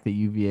fact that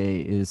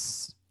UVA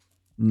is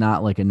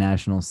not like a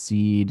national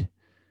seed,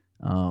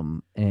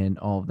 and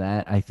all of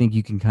that, I think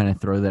you can kind of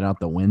throw that out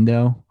the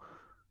window,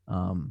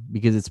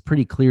 because it's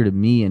pretty clear to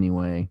me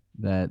anyway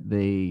that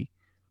they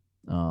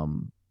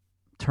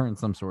turned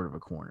some sort of a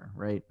corner,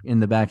 right? In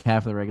the back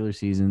half of the regular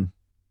season,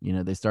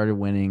 they started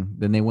winning.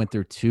 Then they went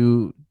through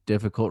 2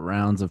 difficult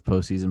rounds of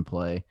postseason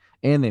play,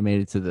 and they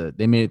made it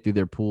through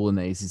their pool in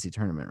the ACC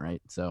tournament,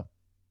 right? So,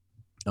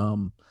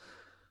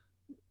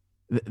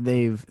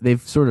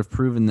 they've sort of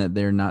proven that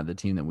they're not the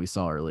team that we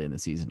saw early in the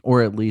season,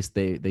 or at least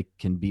they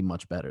can be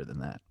much better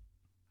than that.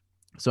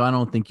 So I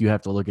don't think you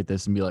have to look at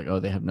this and be like, oh,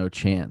 they have no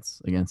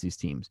chance against these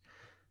teams.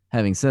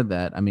 Having said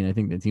that, I mean, I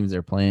think the teams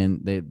they're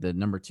playing, the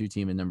number 2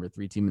 team and number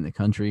 3 team in the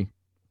country,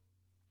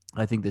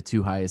 I think the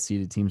 2 highest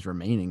seeded teams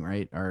remaining,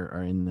 right,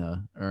 are in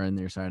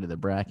their side of the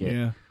bracket.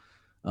 Yeah.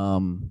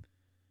 A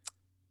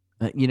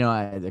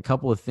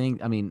couple of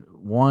things. I mean,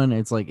 one,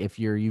 it's like if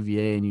you're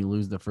UVA and you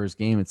lose the first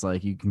game, it's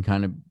like you can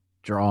kind of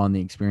draw on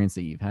the experience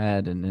that you've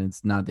had, and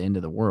it's not the end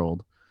of the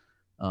world.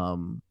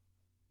 On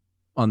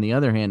the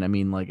other hand, I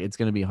mean, like, it's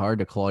going to be hard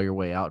to claw your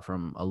way out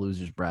from a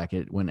loser's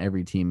bracket when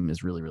every team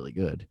is really, really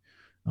good.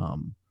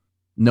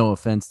 No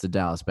offense to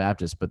Dallas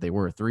Baptist, but they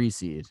were a 3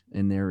 seed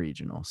in their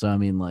regional. So, I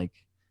mean, like,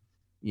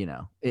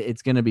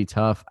 it's going to be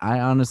tough.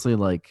 I honestly,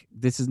 like,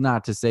 this is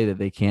not to say that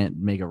they can't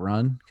make a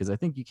run, because I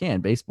think you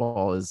can.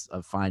 Baseball is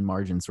a fine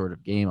margin sort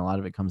of game. A lot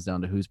of it comes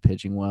down to who's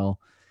pitching well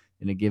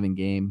in a given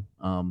game.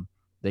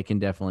 They can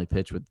definitely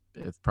pitch with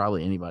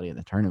probably anybody in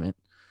the tournament,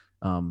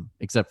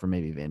 except for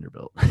maybe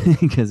Vanderbilt,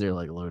 because they're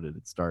like loaded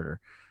at starter.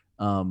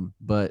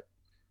 But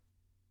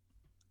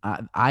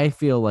I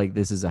feel like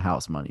this is a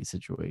house money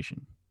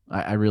situation.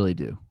 I really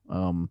do.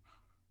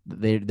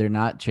 They're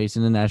not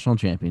chasing a national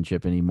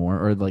championship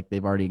anymore, or like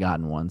they've already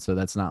gotten one. So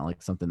that's not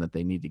like something that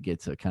they need to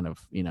get to kind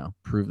of,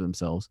 prove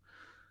themselves.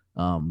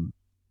 No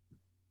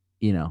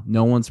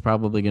one's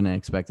probably going to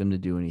expect them to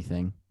do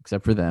anything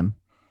except for them.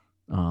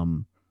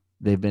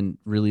 They've been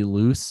really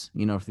loose,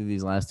 through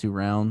these last 2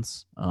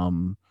 rounds.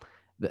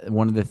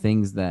 One of the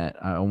things that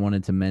I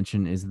wanted to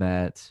mention is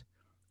that,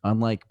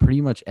 unlike pretty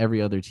much every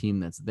other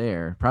team that's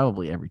there,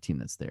 probably every team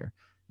that's there,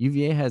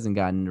 UVA hasn't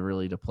gotten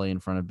really to play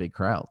in front of big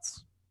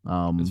crowds.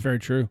 That's very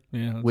true.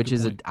 Yeah, which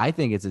is I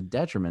think it's a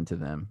detriment to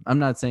them. I'm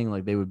not saying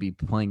like they would be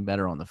playing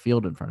better on the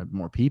field in front of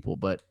more people,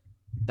 but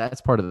that's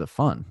part of the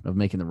fun of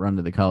making the run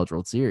to the College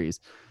World Series.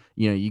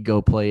 You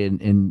go play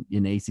in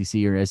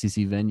ACC or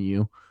SEC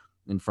venue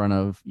in front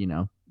of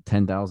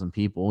 10,000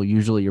 people.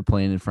 Usually you're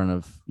playing in front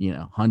of,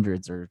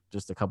 hundreds or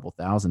just a couple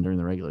thousand during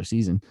the regular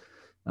season.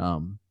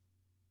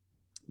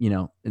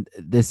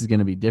 This is going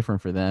to be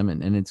different for them,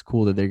 and it's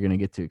cool that they're going to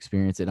get to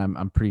experience it.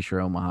 I'm pretty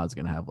sure Omaha is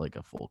going to have like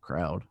a full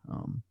crowd.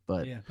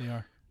 But Yeah, they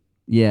are.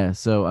 yeah,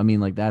 so I mean,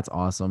 like that's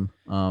awesome.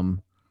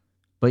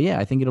 But yeah,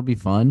 I think it'll be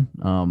fun.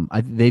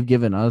 They've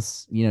given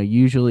us,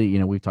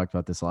 usually, we've talked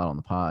about this a lot on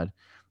the pod.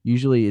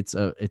 Usually it's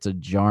a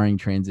jarring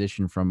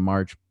transition from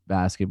March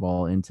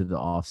basketball into the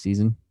off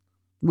season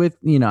with,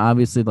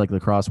 obviously like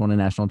lacrosse won a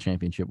national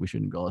championship. We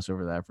shouldn't gloss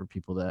over that for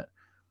people that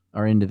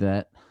are into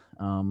that.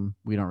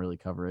 We don't really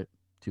cover it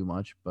too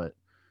much, but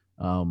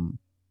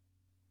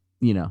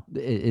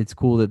it's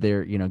cool that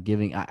they're,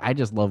 giving, I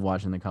just love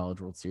watching the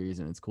College World Series,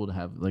 and it's cool to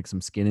have like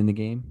some skin in the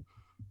game.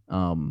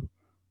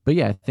 But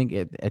yeah, I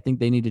think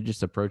they need to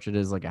just approach it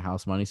as like a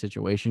house money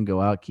situation,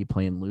 go out, keep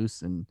playing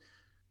loose and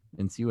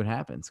see what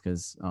happens.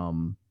 Cause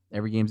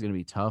every game's going to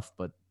be tough,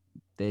 but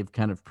they've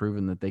kind of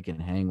proven that they can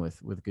hang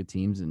with good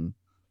teams. And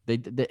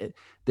the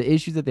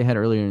issues that they had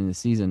earlier in the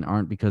season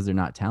aren't because they're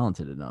not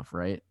talented enough,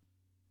 right?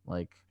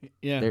 Like,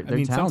 yeah,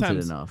 they're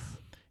talented enough.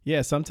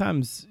 Yeah,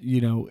 sometimes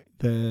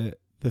the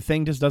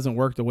thing just doesn't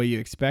work the way you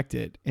expect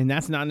it, and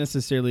that's not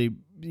necessarily,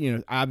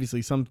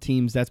 obviously some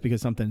teams that's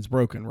because something's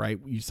broken, right?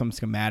 Some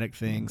schematic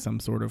thing, some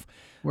sort of.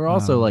 We're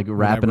also like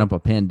wrapping up a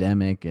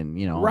pandemic, and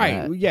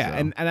right, that, yeah,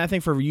 so. and I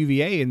think for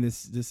UVA in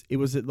this it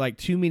was like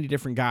too many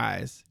different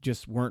guys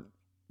just were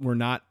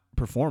not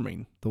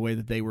performing the way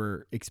that they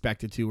were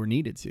expected to or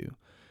needed to.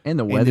 And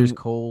the weather's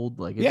cold.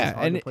 Like, it's just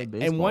hard to play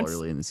baseball once,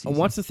 early in the season.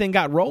 Once the thing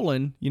got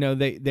rolling,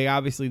 they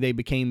obviously they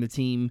became the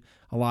team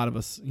a lot of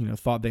us,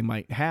 thought they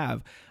might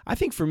have. I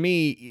think for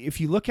me, if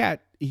you look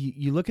at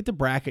the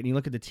bracket and you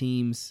look at the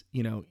teams,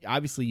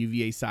 obviously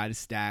UVA side is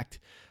stacked.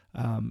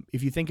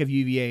 If you think of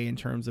UVA in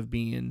terms of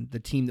being the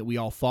team that we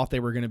all thought they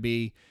were going to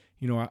be,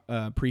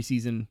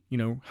 preseason,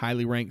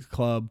 highly ranked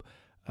club,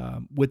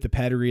 with the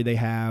pedigree they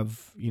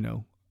have,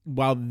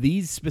 while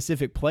these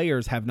specific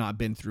players have not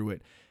been through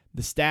it,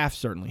 the staff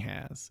certainly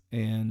has,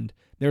 and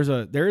there is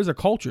a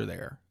culture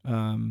there.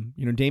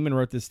 Damon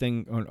wrote this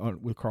thing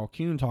on with Carl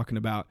Kuhn talking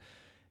about,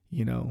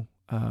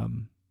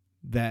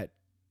 that,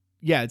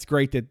 yeah, it's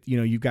great that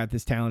you've got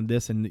this talent,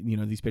 this, and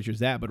these pitchers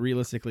that, but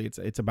realistically,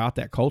 it's about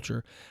that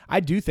culture. I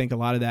do think a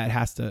lot of that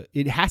has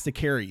to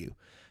carry you.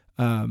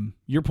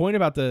 Your point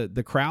about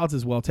the crowds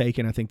is well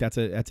taken. I think that's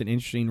an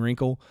interesting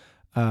wrinkle.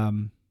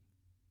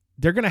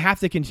 They're going to have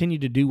to continue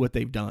to do what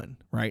they've done,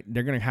 right?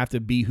 They're going to have to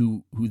be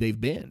who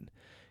they've been.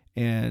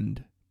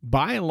 And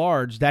by and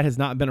large, that has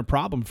not been a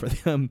problem for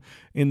them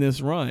in this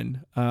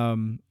run.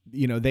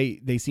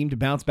 They seem to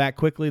bounce back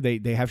quickly.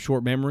 They have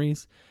short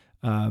memories.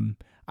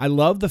 I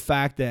love the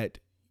fact that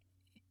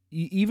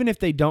even if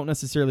they don't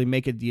necessarily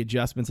make the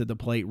adjustments at the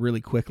plate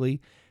really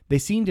quickly, they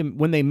seem to,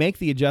 when they make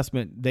the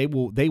adjustment, they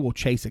will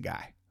chase a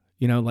guy.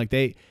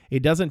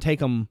 It doesn't take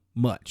them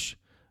much.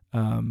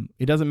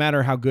 It doesn't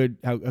matter how good,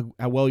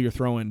 how well you're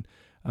throwing.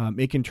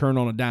 It can turn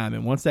on a dime,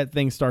 and once that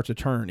thing starts to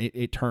turn,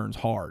 it turns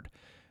hard.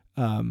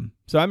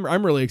 So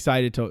I'm really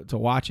excited to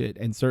watch it,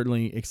 and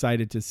certainly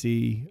excited to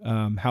see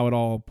how it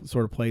all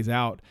sort of plays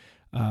out.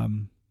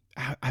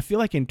 I feel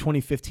like in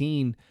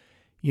 2015,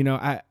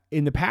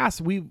 in the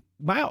past,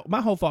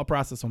 my whole thought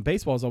process on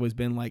baseball has always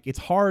been like, it's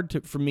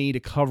hard for me to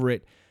cover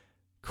it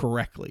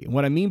correctly. And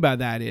what I mean by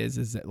that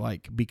is that,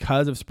 like,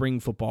 because of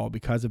spring football,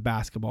 because of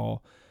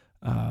basketball,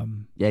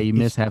 you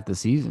miss half the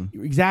season.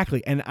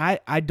 Exactly. And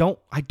I don't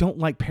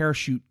like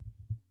parachute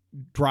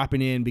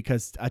dropping in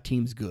because a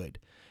team's good.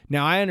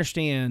 Now, I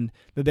understand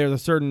that there's a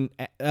certain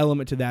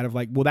element to that of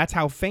like, well, that's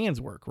how fans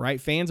work, right?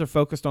 Fans are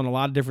focused on a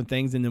lot of different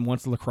things, and then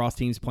once the lacrosse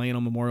team's playing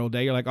on Memorial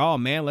Day, you're like, oh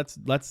man,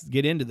 let's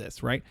get into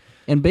this, right?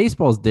 And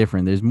baseball's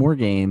different. There's more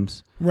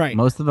games, right?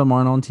 Most of them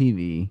aren't on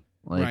TV,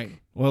 like, right?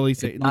 Well, at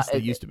least they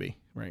used to be,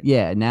 right?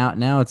 Yeah,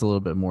 now it's a little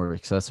bit more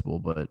accessible,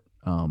 but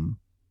now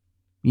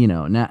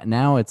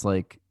it's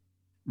like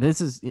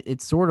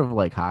it's sort of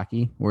like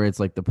hockey, where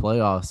it's like the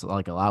playoffs,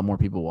 like a lot more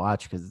people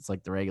watch because it's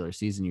like the regular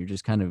season. You're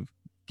just kind of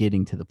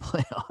getting to the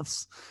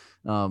playoffs.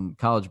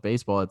 College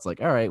baseball, it's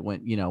like, all right,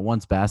 when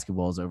once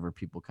basketball is over,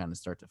 people kind of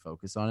start to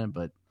focus on it,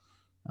 but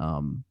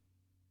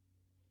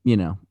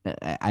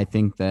I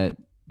think that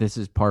this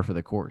is par for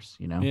the course,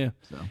 Yeah.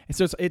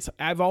 So it's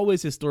I've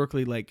always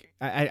historically, like,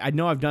 I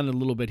know I've done a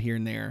little bit here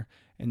and there,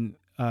 and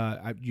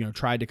I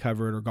tried to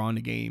cover it or gone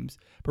to games,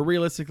 but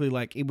realistically,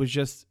 like, it was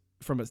just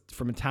from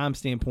a time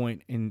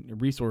standpoint and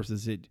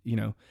resources,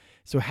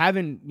 so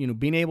having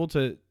being able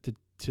to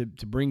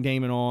bring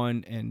Damon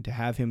on and to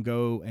have him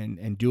go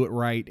and do it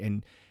right.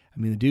 And I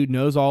mean, the dude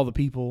knows all the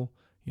people,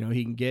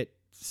 he can get,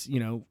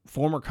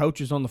 former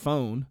coaches on the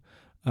phone.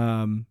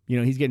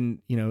 He's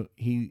getting,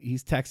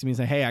 he's texting me and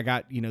saying, hey, I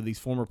got, these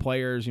former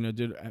players,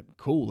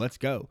 cool, let's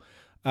go.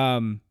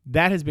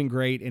 That has been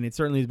great. And it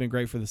certainly has been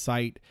great for the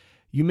site.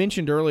 You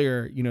mentioned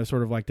earlier,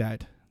 sort of like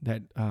that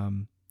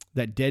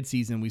dead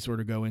season we sort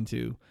of go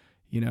into,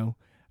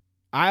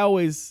 I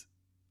always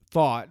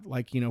thought,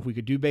 like, if we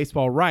could do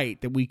baseball right,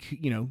 that we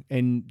could,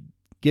 and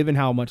given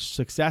how much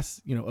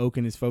success, Oak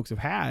and his folks have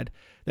had,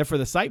 that for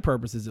the site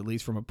purposes, at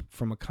least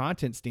from a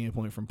content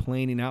standpoint, from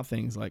planning out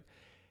things, like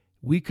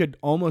we could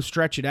almost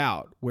stretch it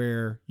out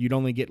where you'd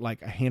only get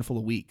like a handful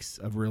of weeks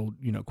of real,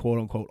 quote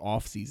unquote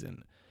off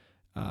season.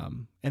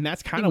 And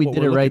that's kind of we what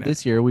did we're it right looking at.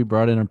 this year. We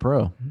brought in a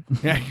pro.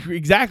 Yeah,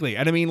 exactly.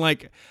 And I mean,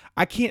 like,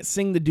 I can't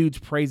sing the dude's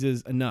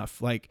praises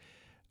enough. Like,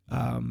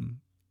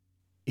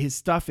 his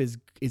stuff is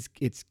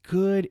it's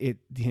good.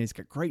 He's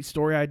got great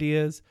story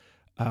ideas.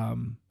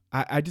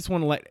 I just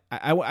want to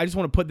I just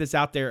want to put this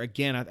out there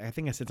again. I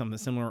think I said something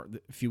similar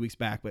a few weeks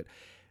back, but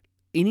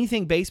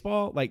anything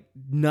baseball, like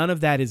none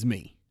of that is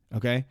me.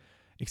 Okay.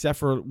 Except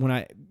for when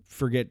I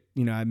forget,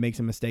 I make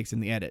some mistakes in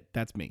the edit.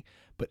 That's me.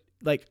 But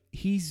like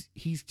he's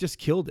just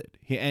killed it.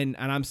 And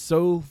I'm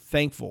so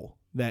thankful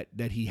that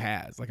he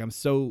has. Like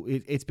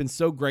it's been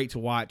so great to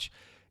watch,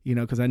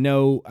 because I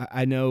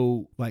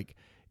know like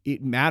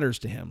it matters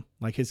to him.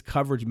 Like his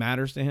coverage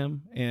matters to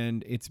him,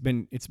 and it's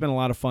been a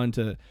lot of fun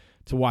to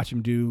watch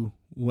him do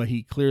what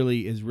he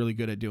clearly is really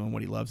good at doing,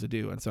 what he loves to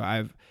do. And so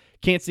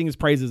can't sing his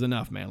praises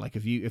enough, man. Like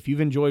if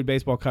you've enjoyed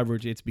baseball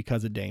coverage, it's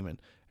because of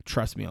Damon.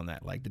 Trust me on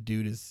that. Like the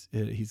dude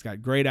he's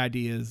got great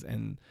ideas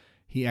and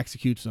he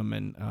executes them,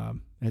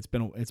 and it's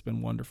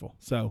been wonderful.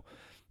 So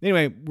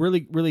anyway,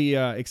 really, really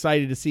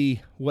excited to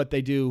see what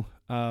they do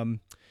in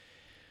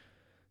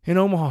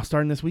Omaha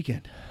starting this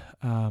weekend.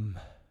 And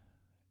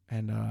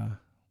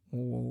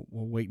we'll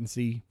wait and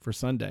see for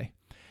Sunday.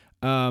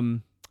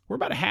 We're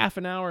about a half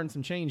an hour and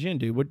some change in,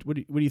 dude. What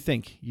do you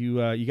think? You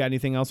got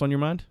anything else on your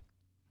mind?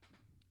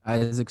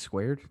 Isaac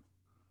Squared.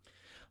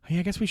 Yeah,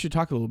 I guess we should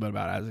talk a little bit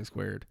about Isaac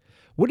Squared.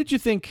 What did you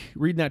think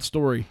reading that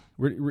story?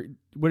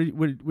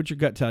 What'd your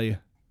gut tell you?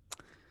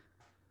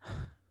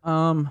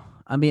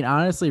 I mean,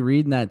 honestly,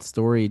 reading that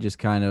story just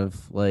kind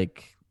of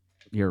like,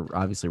 you're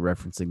obviously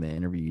referencing the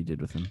interview you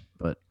did with him,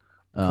 but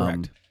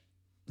Correct.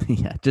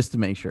 Yeah, just to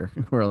make sure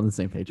we're on the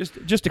same page.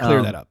 Just to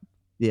clear that up.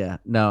 Yeah.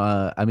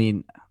 No, I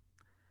mean,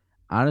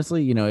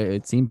 honestly,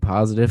 it seemed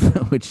positive,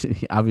 which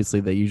obviously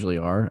they usually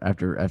are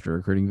after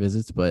recruiting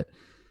visits, but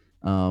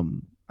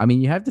I mean,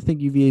 you have to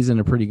think UVA is in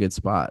a pretty good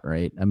spot,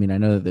 right? I mean, I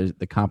know that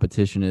the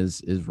competition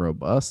is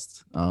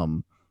robust.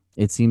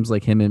 It seems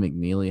like him and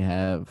McNeely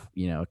have,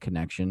 a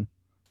connection.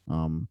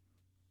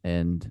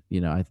 And,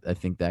 I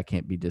think that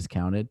can't be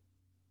discounted.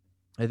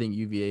 I think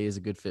UVA is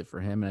a good fit for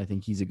him, and I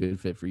think he's a good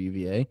fit for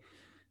UVA.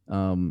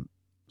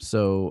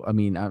 So, I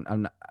mean,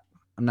 I'm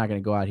not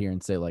going to go out here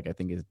and say like I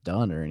think it's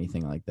done or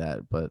anything like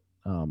that, but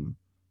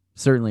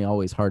certainly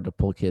always hard to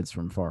pull kids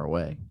from far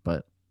away.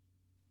 But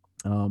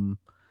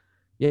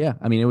yeah,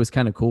 I mean, it was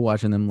kind of cool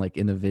watching them like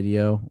in the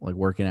video, like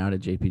working out at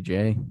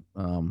JPJ.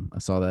 I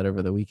saw that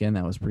over the weekend.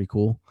 That was pretty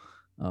cool.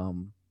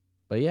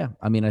 But yeah,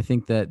 I mean, I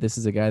think that this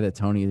is a guy that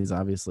Tony is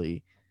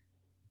obviously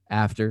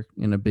after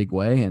in a big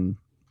way. And,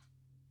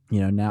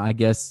 now I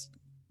guess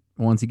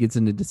once he gets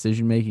into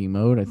decision-making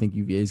mode, I think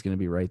UVA is going to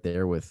be right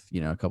there with,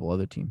 a couple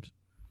other teams.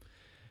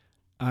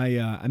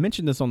 I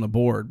mentioned this on the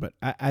board, but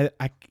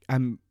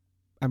I'm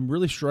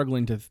really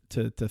struggling to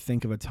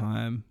think of a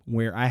time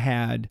where I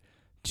had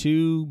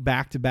two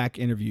back-to-back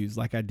interviews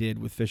like I did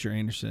with Fisher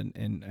Anderson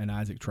and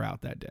Isaac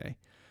Trout that day.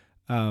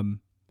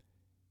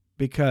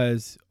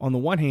 Because on the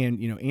one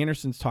hand,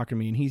 Anderson's talking to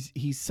me, and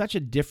he's such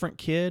a different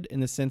kid in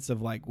the sense of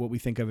like what we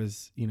think of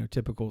as,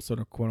 typical sort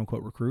of quote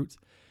unquote recruits,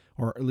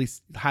 or at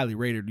least highly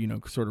rated,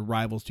 sort of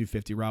rivals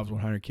 250, rivals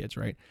 100 kids,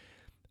 right?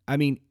 I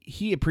mean,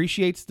 he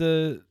appreciates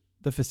the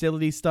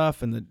facility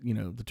stuff and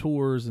the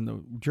tours and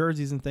the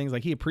jerseys and things.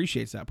 Like he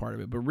appreciates that part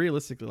of it, but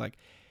realistically, like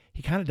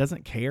he kind of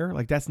doesn't care.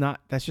 Like that's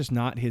just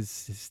not his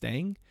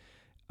thing.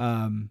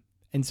 And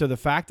so the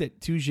fact that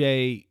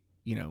Tuesday,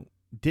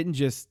 didn't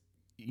just,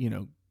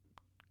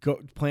 go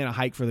plan a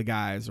hike for the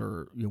guys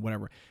or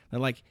whatever.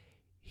 And like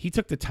he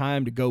took the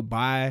time to go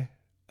buy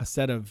a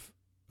set of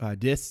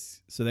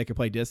discs so they could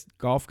play disc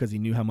golf because he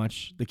knew how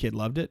much the kid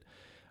loved it.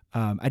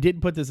 I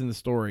didn't put this in the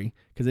story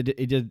because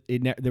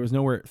there was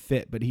nowhere it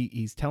fit, but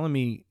he's telling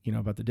me,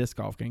 about the disc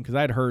golf game. Cause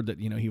I had heard that,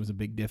 he was a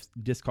big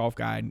disc golf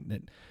guy and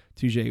that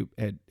Tuesday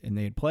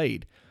they had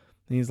played.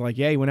 And he's like,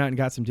 yeah, he went out and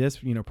got some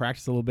discs,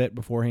 practiced a little bit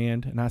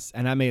beforehand.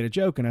 And I made a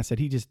joke and I said,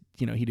 he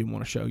didn't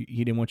want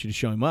you to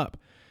show him up.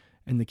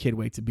 And the kid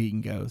waits a beat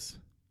and goes,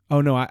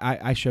 oh no,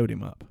 I showed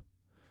him up.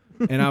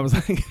 And I was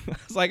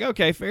like,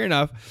 okay, fair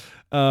enough.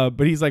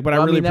 But he's like, but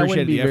I really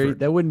appreciate the effort.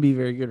 That wouldn't be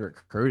very good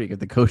recruiting if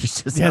the coach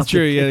is just. That's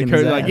true. Yeah, the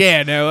coach is like,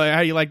 yeah, no, how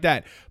do you like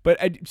that?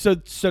 But so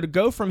to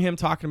go from him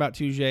talking about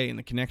Tuesday and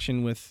the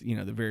connection with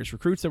the various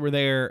recruits that were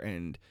there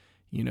and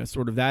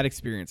sort of that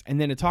experience, and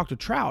then to talk to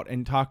Trout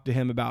and talk to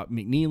him about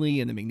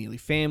McNeely and the McNeely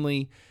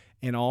family,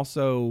 and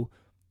also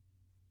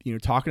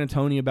talking to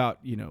Tony about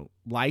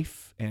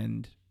life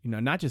and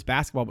not just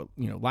basketball, but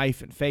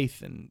life and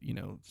faith and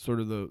sort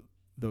of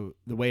the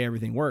way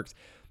everything works.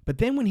 But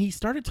then when he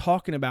started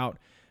talking about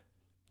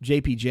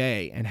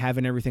JPJ and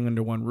having everything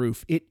under one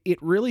roof, it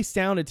really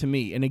sounded to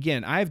me. And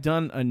again, I've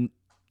done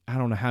I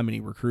don't know how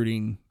many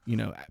recruiting,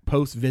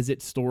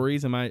 post-visit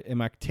stories in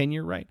my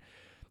tenure, right?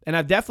 And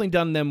I've definitely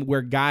done them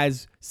where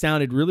guys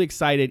sounded really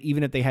excited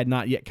even if they had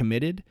not yet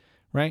committed,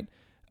 right?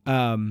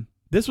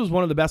 This was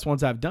one of the best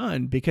ones I've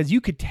done because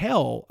you could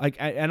tell, and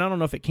I don't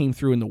know if it came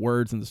through in the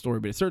words in the story,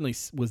 but it certainly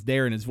was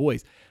there in his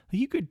voice.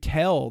 You could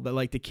tell that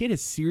like the kid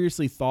has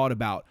seriously thought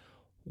about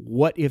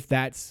what if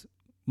that's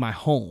my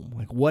home?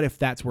 Like, what if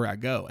that's where I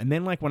go? And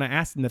then like when I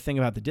asked him the thing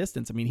about the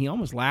distance, I mean, he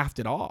almost laughed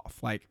it off.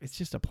 Like, it's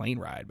just a plane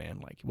ride, man.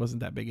 Like, it wasn't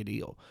that big a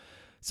deal.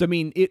 So, I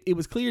mean, it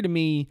was clear to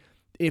me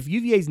if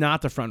UVA's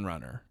not the front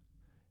runner,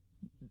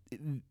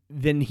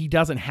 then he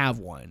doesn't have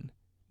one.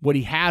 What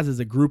he has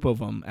is a group of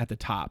them at the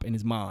top in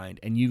his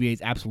mind, and UVA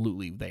is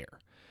absolutely there.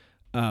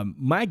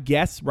 My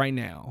guess right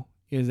now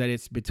is that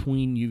it's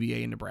between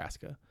UVA and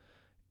Nebraska,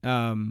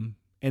 and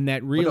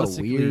that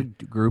realistically, what a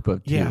weird group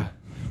of two. Yeah.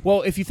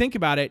 Well, if you think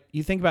about it,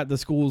 you think about the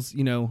schools,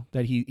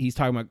 that he's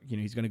talking about.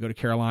 He's going to go to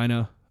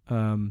Carolina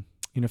in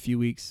a few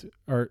weeks,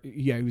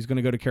 he was going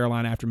to go to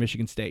Carolina after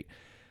Michigan State.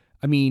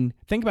 I mean,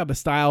 think about the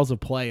styles of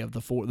play of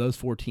those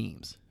four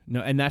teams.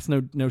 No, and that's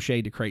no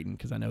shade to Creighton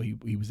because I know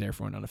he was there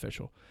for an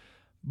unofficial.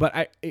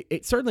 But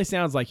it certainly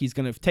sounds like he's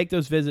going to take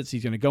those visits.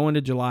 He's going to go into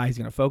July. He's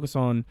going to focus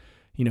on,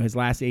 his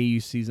last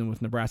AAU season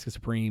with Nebraska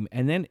Supreme.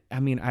 And then, I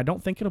mean, I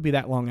don't think it'll be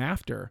that long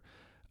after.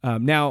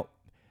 Now,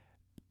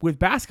 with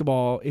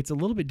basketball, it's a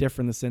little bit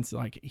different in the sense that,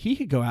 like, he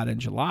could go out in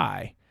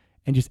July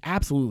and just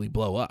absolutely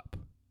blow up,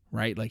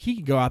 right? Like, he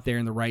could go out there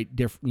in the right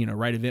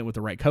event with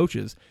the right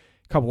coaches,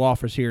 a couple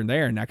offers here and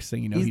there. And next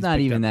thing you know, he's not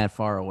even that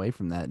far away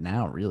from that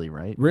now, really,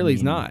 right? Really,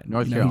 he's not.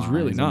 North Carolina, he's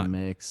really not. In the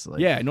mix. Like,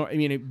 yeah,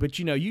 but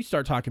you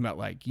start talking about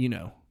like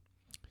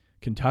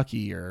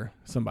Kentucky or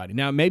somebody.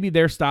 Now maybe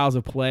their styles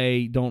of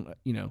play don't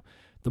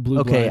the blue.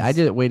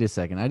 Okay, wait a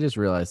second. I just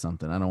realized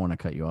something. I don't want to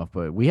cut you off,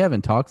 but we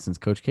haven't talked since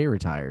Coach K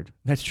retired.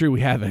 That's true.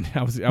 We haven't.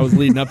 I was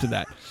leading up to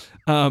that.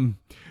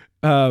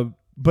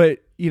 But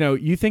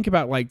you think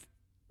about like,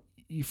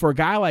 for a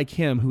guy like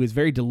him who is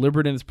very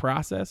deliberate in his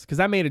process, because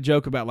I made a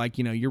joke about like,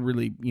 you're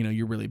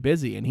really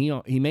busy, and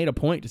he made a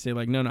point to say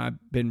like, no,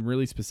 I've been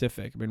really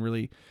specific. I've been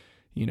really,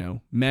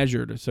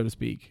 measured, so to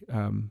speak.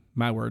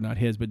 My word, not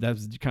his, but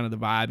that's kind of the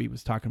vibe he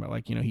was talking about.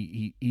 Like,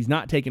 he's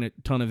not taking a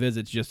ton of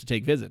visits just to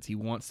take visits. He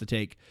wants to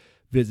take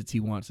visits he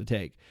wants to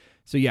take.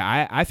 So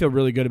yeah, I feel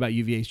really good about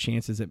UVA's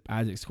chances at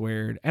Isaac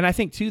Squared. And I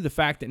think too, the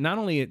fact that not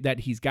only that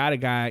he's got a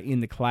guy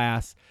in the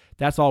class,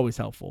 that's always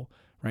helpful.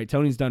 Right,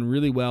 Tony's done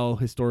really well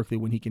historically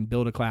when he can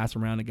build a class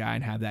around a guy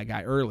and have that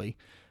guy early.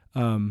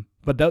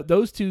 But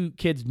those two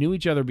kids knew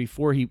each other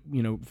before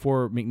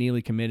before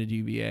McNeely committed to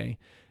UVA,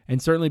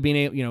 and certainly being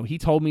able, he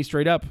told me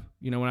straight up,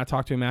 when I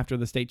talked to him after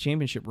the state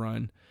championship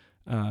run,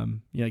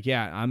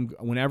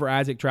 whenever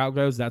Isaac Trout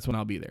goes, that's when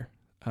I'll be there.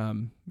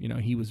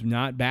 He was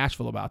not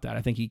bashful about that.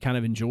 I think he kind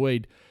of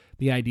enjoyed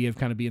the idea of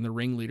kind of being the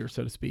ringleader,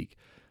 so to speak.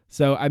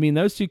 So, I mean,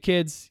 those two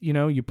kids,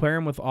 you pair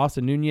them with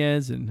Austin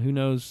Nunez and who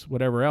knows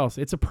whatever else.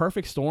 It's a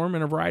perfect storm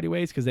in a variety of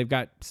ways because they've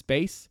got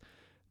space.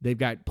 They've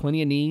got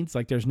plenty of needs.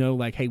 Like, there's no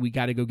like, hey, we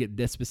got to go get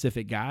this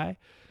specific guy.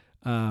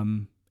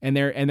 And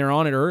they're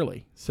on it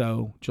early.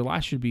 So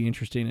July should be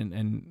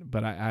interesting.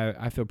 But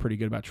I feel pretty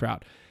good about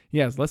Trout.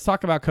 Yes, let's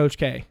talk about Coach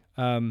K.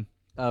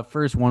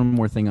 First, one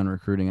more thing on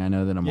recruiting. I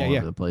know that I'm all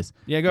over the place.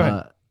 Yeah, go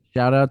ahead.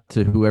 Shout out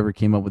to whoever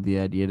came up with the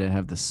idea to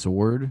have the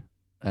sword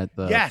at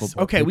the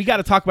okay pitch. We got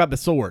to talk about the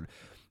sword.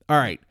 All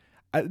right,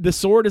 the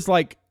sword is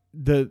like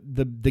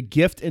the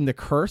gift and the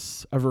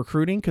curse of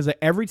recruiting, because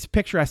every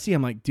picture I see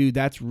I'm like, dude,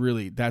 that's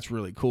really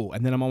cool,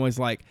 and then I'm always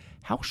like,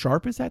 how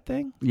sharp is that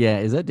thing? Yeah,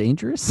 is that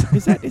dangerous?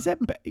 is that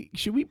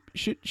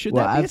should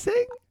that be a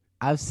thing?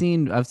 I've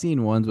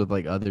seen ones with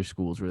like other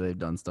schools where they've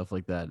done stuff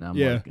like that, and I'm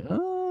like,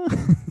 oh.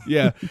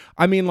 Yeah,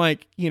 I mean,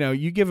 like,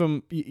 you give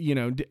them,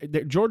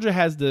 Georgia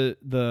has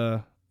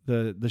the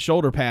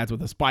shoulder pads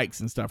with the spikes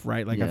and stuff,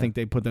 right? Like, yeah. I think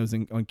they put those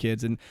on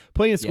kids, and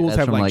plenty of schools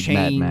have like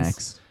chains. Mad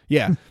Max.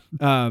 Yeah.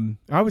 I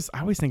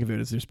always think of it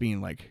as just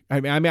being like,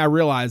 I mean, I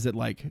realize that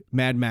like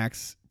Mad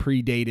Max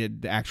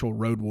predated the actual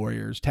Road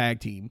Warriors tag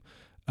team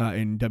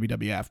in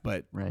WWF,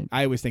 but right.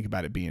 I always think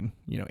about it being,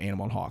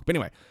 Animal and Hawk. But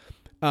anyway,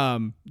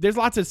 there's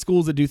lots of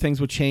schools that do things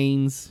with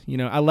chains.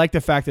 I like the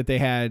fact that they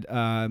had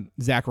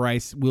Zach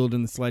Rice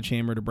wielding the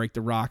sledgehammer to break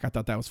the rock. I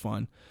thought that was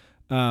fun.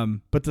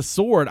 But the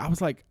sword, I was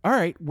like, all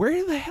right,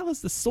 where the hell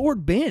has the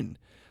sword been?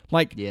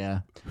 Like,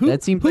 yeah, who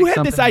had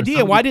this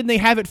idea? Why didn't they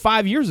have it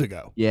 5 years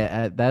ago?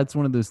 Yeah, that's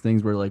one of those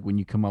things where like when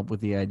you come up with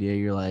the idea,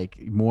 you're like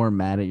more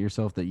mad at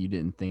yourself that you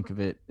didn't think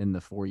of it in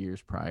the 4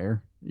 years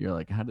prior. You're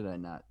like, how did I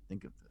not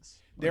think of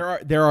this?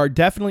 Like, there are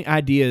definitely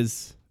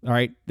ideas. All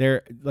right,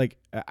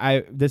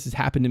 this has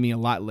happened to me a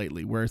lot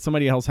lately, where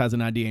somebody else has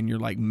an idea and you're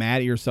like mad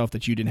at yourself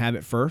that you didn't have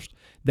it first.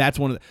 That's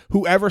one of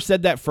whoever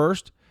said that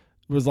first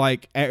was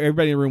like,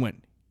 everybody in the room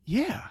went,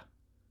 yeah,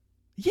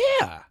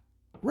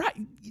 right,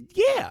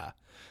 yeah.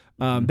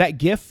 That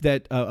GIF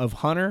that of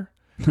Hunter.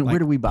 Where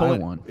do we buy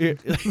one?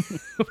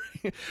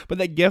 But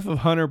that GIF of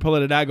Hunter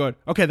pulling it out, going,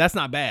 okay, that's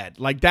not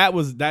bad. Like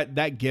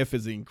that GIF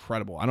is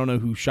incredible. I don't know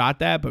who shot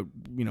that, but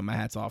my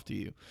hat's off to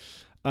you.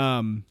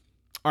 All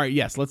right,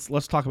 yes,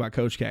 let's talk about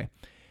Coach K.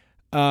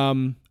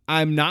 I'm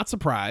not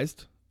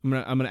surprised I'm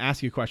gonna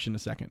ask you a question in a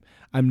second.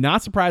 I'm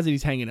not surprised that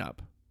he's hanging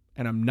up,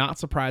 and I'm not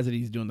surprised that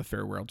he's doing the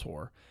farewell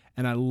tour.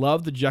 And I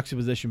love the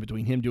juxtaposition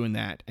between him doing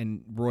that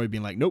and Roy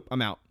being like, "Nope,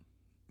 I'm out,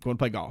 going to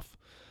play golf."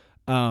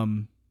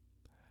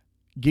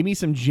 Give me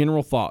some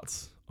general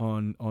thoughts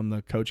on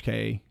the Coach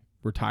K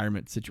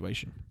retirement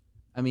situation.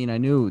 I mean, I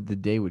knew the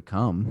day would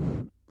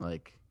come.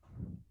 Like,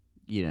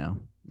 you know,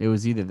 it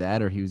was either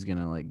that or he was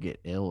gonna like get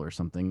ill or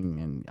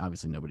something, and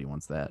obviously nobody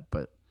wants that.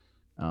 But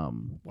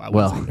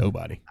Well,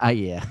 nobody.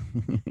 Yeah,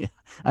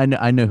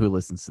 I know who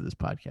listens to this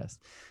podcast.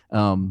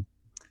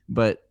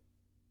 But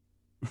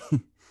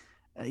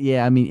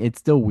yeah, I mean, it's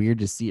still weird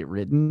to see it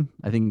written.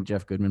 I think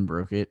Jeff Goodman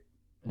broke it,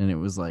 and it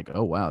was like,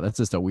 oh wow, that's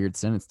just a weird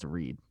sentence to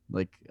read.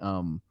 Like,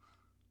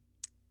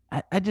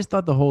 I just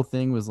thought the whole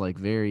thing was like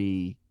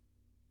very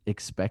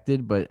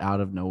expected, but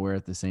out of nowhere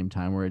at the same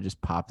time, where it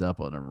just popped up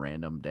on a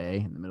random day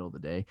in the middle of the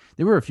day.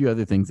 There were a few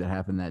other things that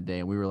happened that day,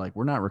 and we were like,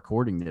 we're not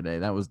recording today.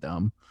 That was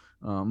dumb.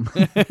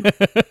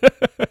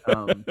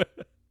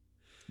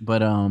 But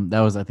that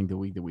was, I think, the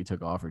week that we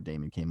took off or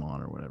Damon came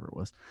on or whatever it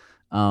was.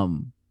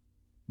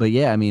 But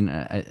yeah, I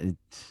mean,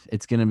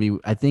 it's going to be,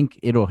 I think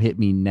it'll hit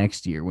me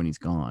next year when he's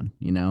gone,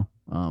 you know,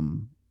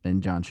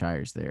 and Jon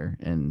Scheyer's there.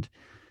 And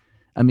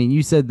I mean,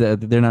 you said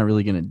that they're not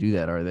really going to do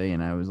that, are they?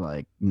 And I was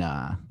like,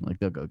 nah, like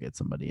they'll go get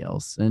somebody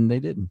else. And they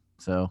didn't.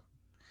 So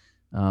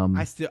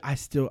I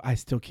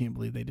still can't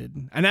believe they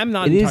didn't. And I'm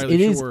not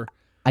entirely sure.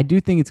 I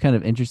do think it's kind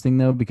of interesting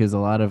though, because a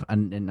lot of,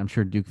 and I'm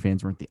sure Duke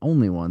fans weren't the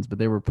only ones, but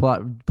there were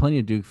plenty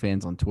of Duke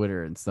fans on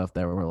Twitter and stuff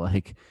that were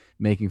like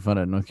making fun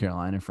of North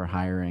Carolina for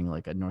hiring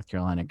like a North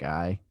Carolina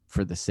guy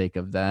for the sake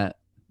of that.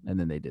 And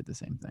then they did the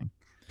same thing.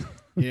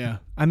 Yeah.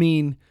 I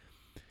mean,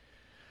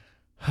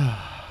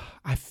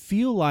 I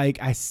feel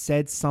like I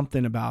said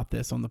something about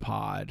this on the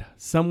pod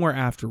somewhere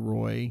after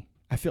Roy.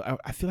 I feel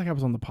like I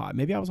was on the pod.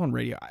 Maybe I was on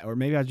radio, or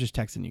maybe I was just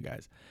texting you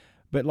guys.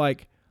 But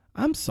like,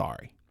 I'm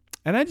sorry.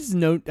 And I just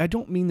know, I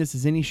don't mean this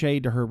as any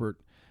shade to Herbert,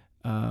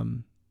 or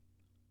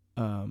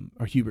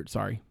Hubert,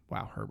 sorry.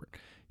 Wow,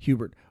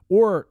 Hubert,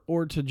 or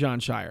to Jon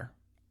Scheyer.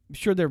 I'm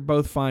sure they're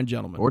both fine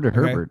gentlemen. Or to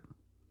Herbert.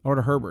 Or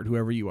to Herbert,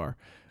 whoever you are.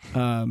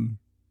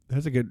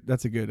 That's a good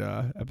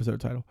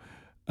episode title.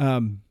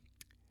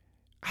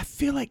 I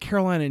feel like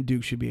Carolina and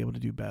Duke should be able to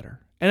do better.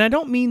 And I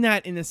don't mean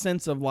that in the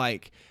sense of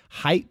like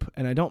hype,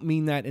 and I don't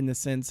mean that in the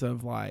sense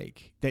of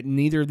like that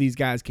neither of these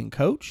guys can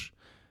coach.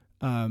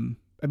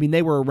 I mean,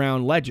 they were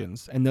around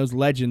legends, and those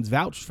legends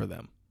vouched for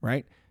them,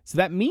 right? So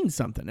that means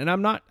something. And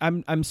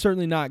I'm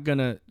certainly not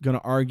gonna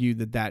argue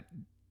that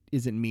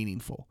isn't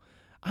meaningful.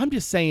 I'm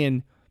just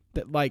saying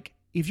that, like,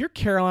 if you're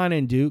Carolina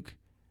and Duke,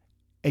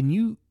 and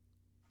you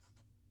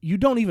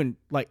don't even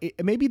like,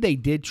 maybe they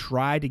did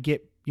try to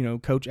get, you know,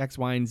 coach X,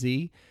 Y, and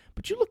Z,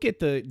 but you look at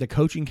the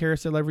coaching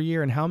carousel every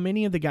year, and how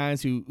many of the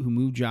guys who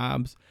move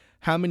jobs,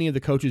 how many of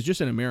the coaches just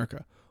in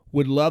America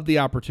would love the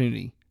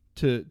opportunity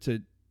to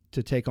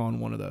take on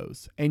one of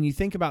those. And you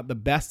think about the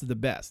best of the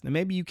best. Now,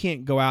 maybe you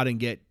can't go out and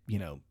get, you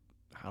know,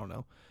 I don't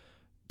know,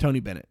 Tony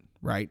Bennett,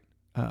 right?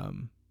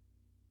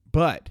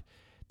 But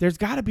there's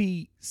got to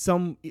be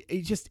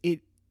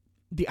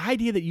the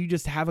idea that you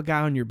just have a guy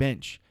on your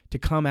bench to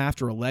come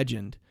after a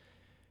legend,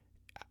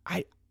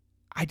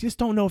 I just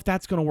don't know if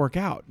that's going to work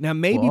out. Now,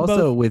 maybe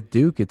also with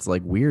Duke, it's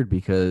like weird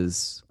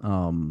because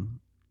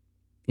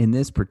in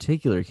this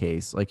particular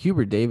case, like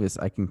Hubert Davis,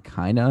 I can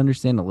kind of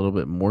understand a little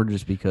bit more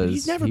just because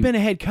he's never been a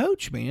head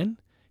coach, man.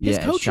 His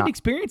coaching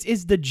experience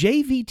is the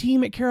JV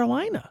team at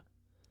Carolina.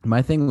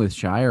 My thing with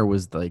Scheyer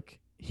was like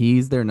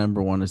he's their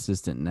number one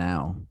assistant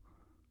now,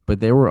 but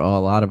there were a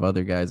lot of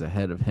other guys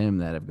ahead of him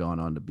that have gone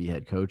on to be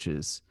head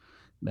coaches.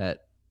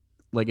 That,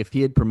 like, if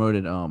he had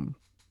promoted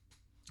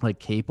like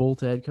Capel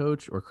to head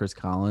coach or Chris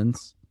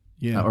Collins,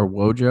 or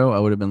Wojo, I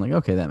would have been like,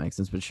 okay, that makes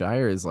sense. But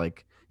Scheyer is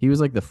like, he was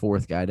like the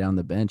fourth guy down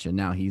the bench, and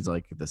now he's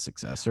like the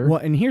successor. Well,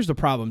 and here's the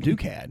problem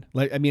Duke had.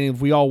 Like, I mean,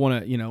 if we all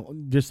want to, you know,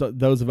 just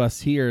those of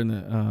us here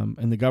in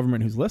the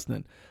government who's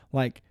listening,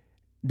 like,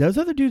 those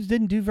other dudes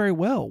didn't do very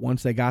well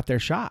once they got their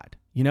shot.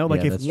 You know,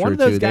 like, if one of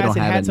those guys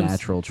had some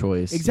natural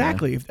choice,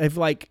 exactly. Yeah. If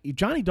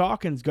Johnny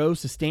Dawkins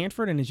goes to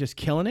Stanford and is just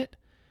killing it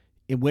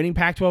in winning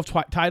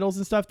Pac-12 titles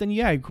and stuff, then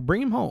yeah,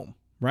 bring him home,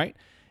 right?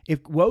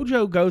 If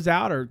Wojo goes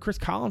out or Chris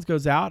Collins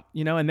goes out,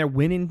 you know, and they're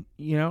winning,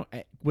 you know,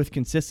 with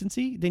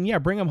consistency, then yeah,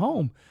 bring them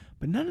home.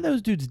 But none of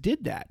those dudes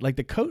did that. Like,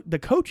 the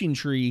coaching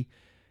tree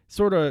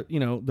sort of,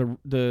 you know,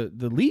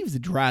 the leaves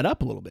had dried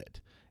up a little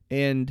bit.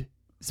 And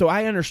so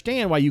I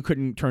understand why you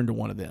couldn't turn to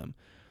one of them.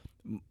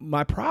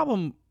 My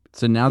problem.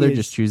 So now they're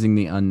just choosing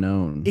the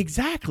unknown.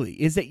 Exactly.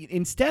 Is that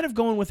instead of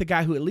going with a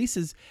guy who at least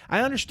is,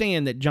 I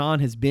understand that John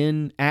has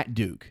been at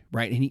Duke,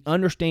 right? And he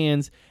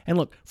understands. And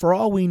look, for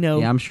all we know.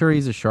 Yeah, I'm sure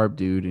he's a sharp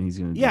dude and he's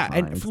going to do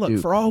fine. And look,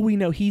 for all we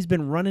know, he's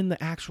been running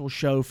the actual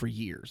show for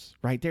years,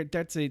 right?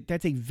 That's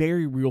a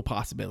very real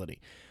possibility.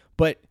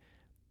 But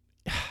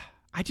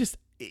I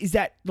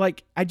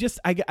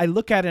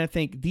look at it and I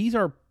think these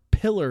are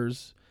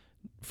pillars,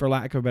 for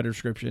lack of a better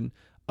description,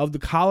 of the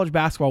college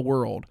basketball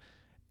world.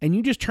 And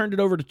you just turned it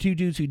over to two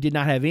dudes who did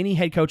not have any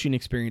head coaching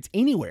experience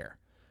anywhere.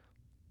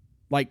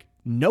 Like,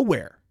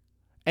 Nowhere.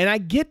 And I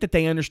get that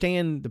they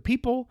understand the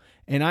people,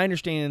 and I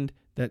understand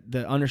that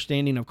the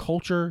understanding of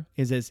culture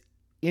is as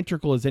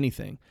integral as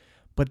anything.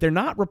 But they're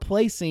not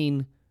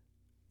replacing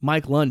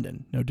Mike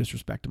London. No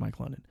disrespect to Mike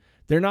London.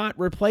 They're not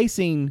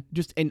replacing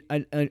just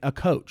a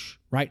coach,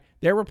 right?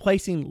 They're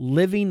replacing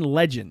living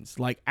legends,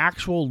 like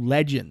actual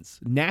legends,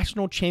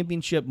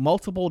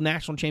 multiple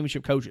national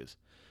championship coaches,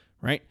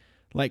 right?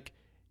 Like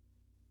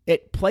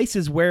at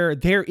places where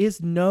there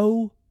is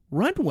no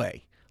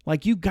runway.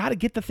 Like you got to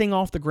get the thing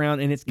off the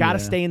ground and it's got to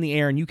stay in the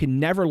air and you can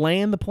never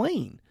land the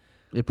plane.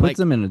 It puts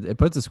it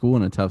puts a school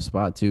in a tough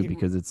spot too,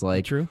 because it's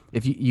like true.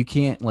 If you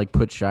can't like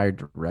put Shire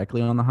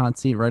directly on the hot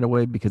seat right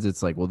away, because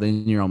it's like, well,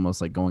 then you're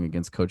almost like going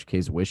against Coach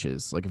K's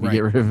wishes. Like if you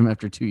get rid of him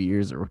after 2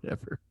 years or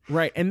whatever.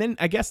 Right. And then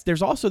I guess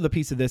there's also the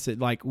piece of this that,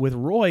 like with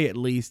Roy, at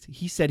least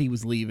he said he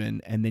was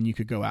leaving and then you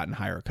could go out and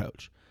hire a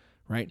coach.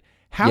 Right.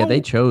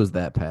 They chose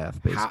that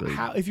path basically.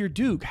 How if you're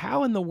Duke,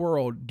 how in the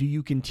world do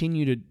you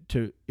continue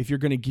to if you're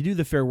going to do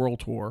the farewell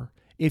tour,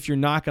 if you're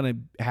not going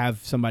to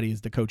have somebody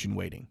as the coach in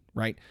waiting,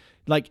 right?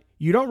 Like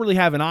you don't really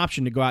have an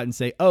option to go out and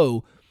say,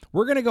 oh,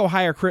 we're going to go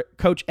hire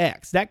Coach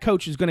X. That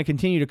coach is going to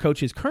continue to coach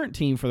his current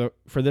team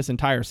for this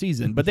entire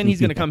season, but then he's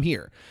going to come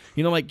here.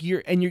 You know, like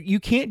you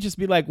can't just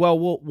be like, well,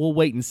 we'll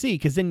wait and see,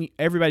 because then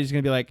everybody's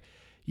going to be like,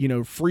 you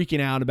know,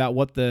 freaking out about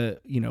what the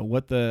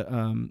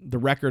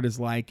record is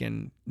like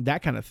and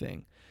that kind of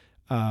thing.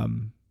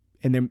 And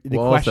then the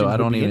question. Also, I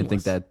don't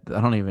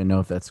even know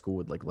if that school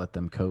would like let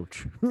them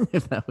coach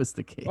if that was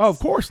the case. Oh, of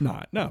course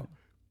not. No.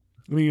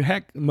 I mean,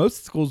 heck,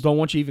 most schools don't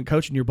want you even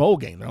coaching your bowl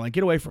game. They're like,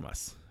 get away from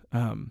us.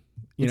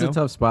 It's a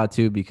tough spot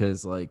too,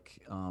 because like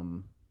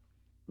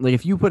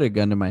if you put a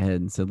gun to my head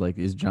and said like,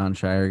 is Jon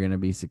Scheyer going to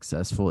be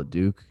successful at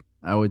Duke?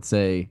 I would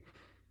say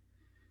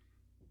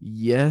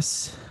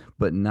yes,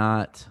 but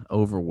not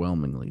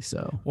overwhelmingly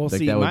so. Well, like,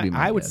 see,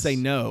 I would guess. say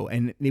no,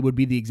 and it would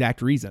be the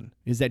exact reason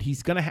is that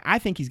he's going to. I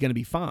think he's going to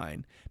be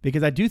fine,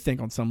 because I do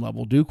think on some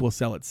level Duke will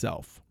sell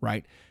itself,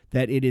 right?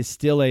 That it is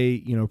still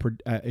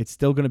it's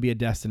still going to be a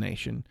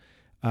destination.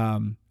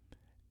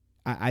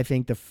 I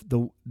think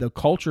the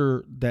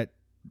culture that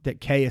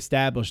K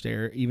established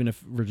there, even if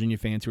Virginia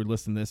fans who are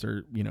listening to this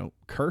are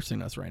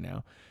cursing us right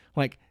now,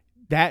 like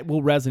that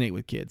will resonate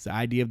with kids. The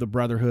idea of the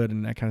brotherhood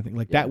and that kind of thing,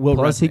 like that will.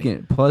 Plus he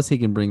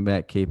can bring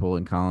back Capel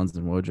and Collins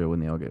and Wojo when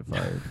they all get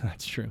fired.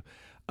 That's true.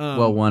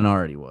 Well, one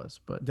already was,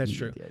 but that's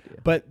true.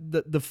 But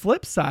the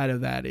flip side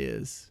of that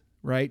is,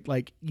 right,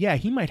 like, yeah,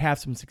 he might have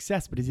some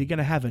success, but is he going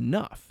to have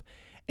enough?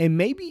 And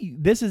maybe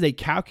this is a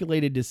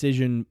calculated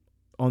decision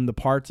on the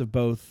parts of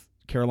both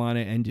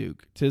Carolina and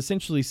Duke to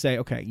essentially say,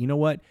 okay, you know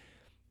what?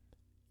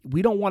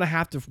 We don't want to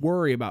have to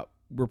worry about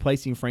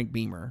replacing Frank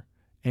Beamer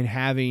and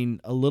having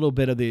a little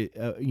bit of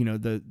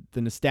the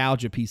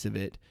nostalgia piece of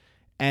it,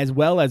 as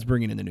well as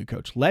bringing in the new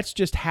coach. Let's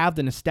just have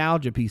the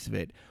nostalgia piece of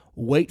it.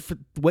 Wait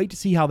to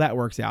see how that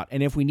works out.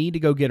 And if we need to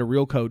go get a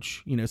real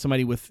coach,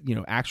 somebody with,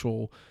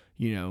 actual,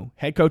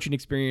 head coaching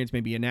experience,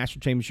 maybe a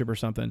national championship or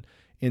something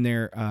in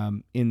their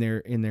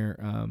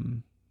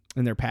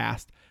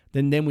past,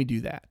 then we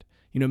do that.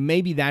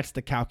 Maybe that's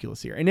the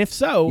calculus here. And if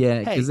so,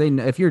 because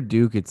if you're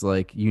Duke, it's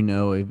like,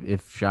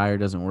 if Scheyer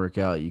doesn't work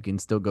out, you can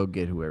still go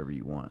get whoever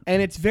you want.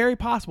 And it's very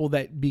possible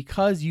that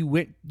because you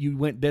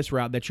went this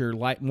route, that you're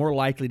more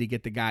likely to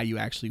get the guy you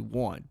actually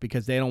want,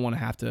 because they don't want to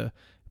have to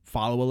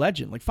follow a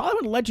legend. Like,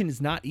 following a legend is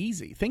not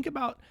easy. Think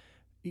about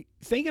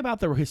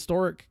the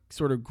historic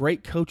sort of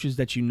great coaches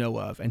that you know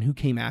of and who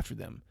came after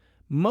them.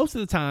 Most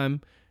of the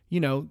time, they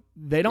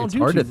don't. It's do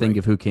hard too to think great.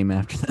 of who came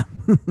after them.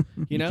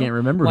 You can't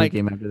remember who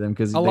came after them,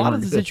 because a lot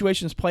of the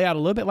situations play out a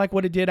little bit like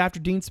what it did after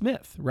Dean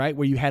Smith, right?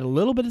 Where you had a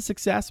little bit of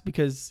success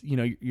because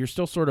you're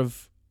still sort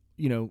of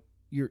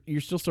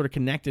you're still sort of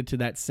connected to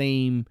that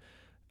same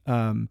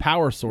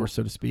power source,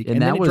 so to speak.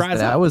 And then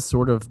that was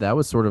sort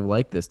of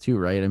like this too,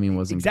 right? I mean,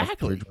 wasn't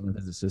exactly one of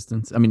his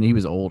assistants? I mean, he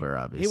was older,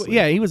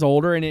 obviously. He was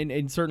older,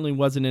 and certainly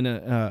wasn't in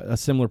a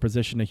similar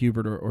position to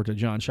Hubert or to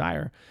Jon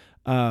Scheyer.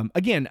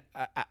 Again,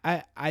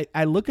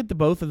 I look at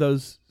both of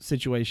those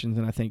situations,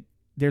 and I think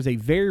there's a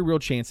very real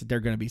chance that they're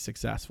going to be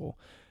successful.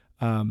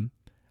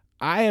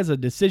 I, as a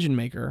decision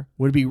maker,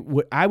 would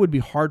be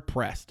hard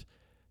pressed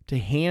to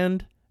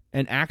hand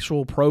an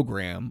actual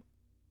program,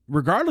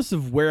 regardless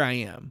of where I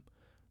am,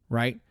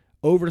 right,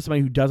 over to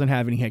somebody who doesn't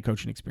have any head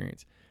coaching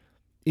experience.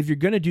 If you're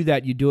going to do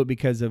that, you do it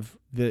because of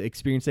the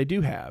experience they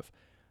do have.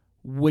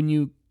 When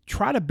you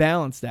try to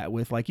balance that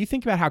with, like, you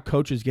think about how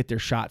coaches get their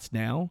shots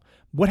now,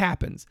 what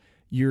happens?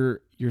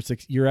 You're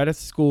at a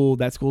school,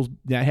 that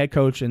head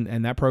coach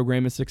and that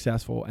program is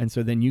successful, and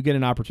so then you get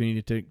an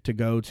opportunity to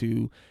go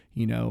to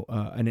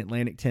an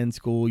Atlantic 10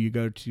 school. You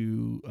go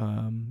to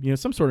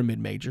some sort of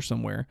mid-major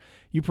somewhere.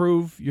 You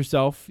prove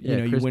yourself.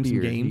 You win some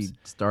games. He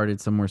started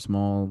somewhere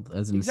small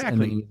as an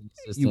exactly.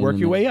 You work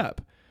your way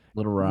up.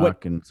 Little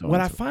Rock and so on.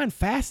 What I find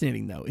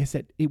fascinating though is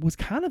that it was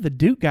kind of the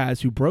Duke guys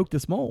who broke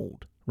this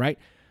mold, right?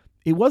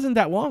 It wasn't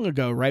that long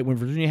ago, right, when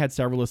Virginia had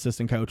several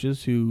assistant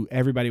coaches who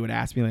everybody would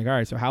ask me, like, all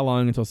right, so how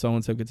long until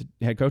so-and-so gets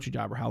a head coaching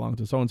job, or how long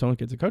until so-and-so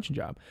gets a coaching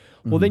job?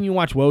 Well, then you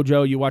watch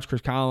Wojo, you watch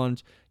Chris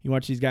Collins, You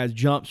watch these guys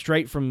jump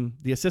straight from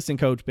the assistant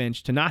coach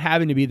bench to not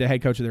having to be the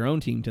head coach of their own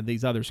team to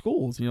these other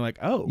schools. And you're like,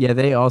 oh. Yeah,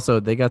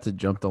 they got to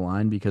jump the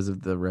line because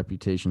of the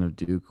reputation of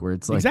Duke, where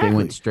it's like they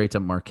went straight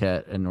to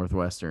Marquette and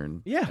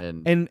Northwestern. Yeah.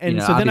 And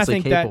so then I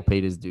think Capel that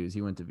paid his dues.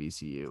 He went to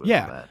VCU. And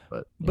yeah.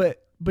 All that,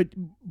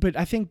 but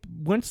I think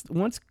once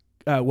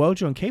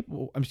Wojo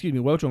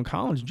and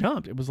Collins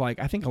jumped, it was like,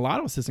 I think a lot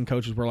of assistant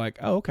coaches were like,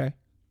 oh, okay.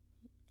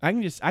 I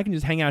can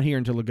just hang out here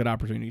until a good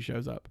opportunity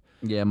shows up.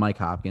 Yeah, Mike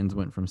Hopkins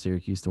went from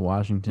Syracuse to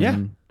Washington. Yeah.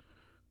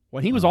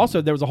 Well, he was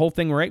also, there was a whole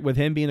thing, right, with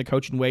him being the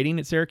coach in waiting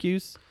at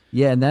Syracuse.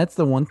 Yeah, and that's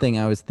the one thing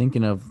I was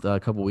thinking of a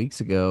couple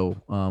weeks ago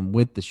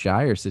with the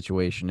Shire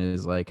situation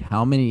is like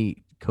how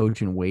many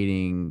coach in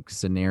waiting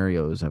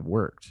scenarios have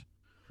worked.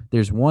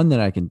 There's one that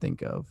I can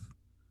think of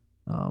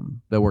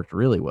that worked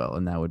really well,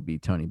 and that would be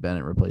Tony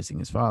Bennett replacing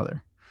his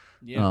father.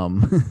 Yeah,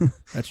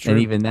 that's true.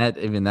 And even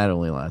that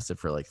only lasted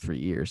for like 3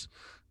 years.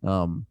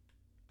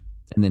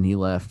 And then he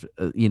left.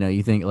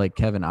 You think like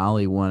Kevin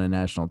Ollie won a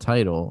national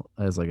title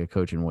as like a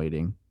coach in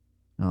waiting,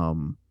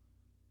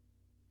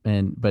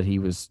 but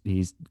he's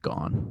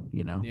gone.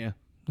 Yeah,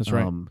 that's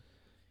right.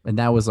 And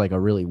that was like a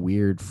really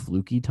weird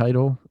fluky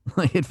title.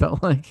 Like it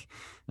felt like,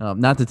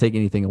 not to take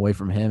anything away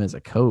from him as a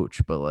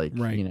coach, but like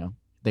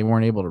they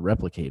weren't able to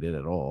replicate it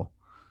at all.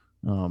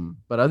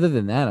 But other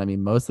than that, I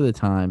mean, most of the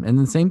time, and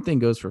the same thing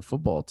goes for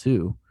football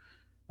too.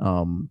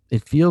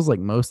 It feels like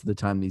most of the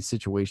time these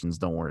situations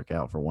don't work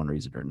out for one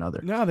reason or another.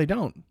 No, they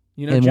don't.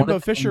 Jimbo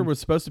Fisher was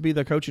supposed to be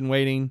the coach in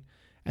waiting,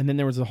 and then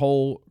there was a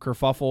whole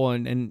kerfuffle,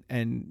 and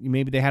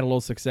maybe they had a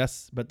little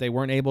success, but they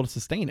weren't able to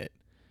sustain it.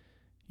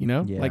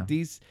 Like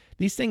these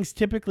things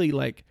typically,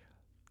 like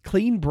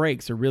clean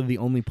breaks are really the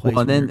only place.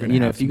 Well, and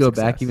then if you go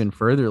success. back even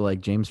further, like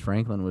James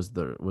Franklin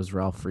was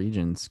Ralph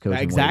Friedgen's coach.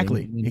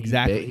 Exactly.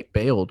 He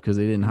bailed because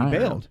they didn't hire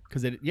him.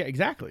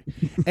 Exactly.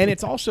 And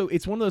it's one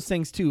of those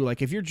things too.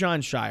 Like if you're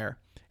John Shire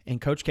and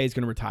Coach K is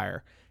going to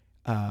retire,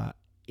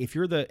 if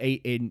you're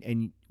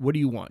and what do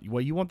you want?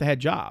 Well, you want the head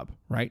job,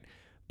 right?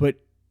 But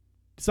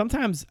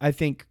sometimes I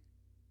think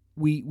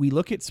we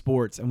look at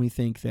sports and we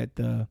think that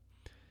the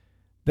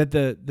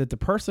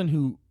person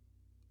who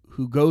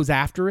goes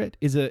after it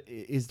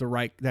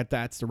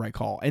that's the right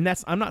call. And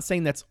I'm not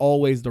saying that's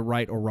always the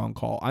right or wrong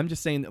call. I'm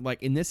just saying that,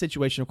 like, in this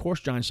situation, of course,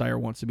 John Shire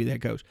wants to be the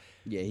head coach.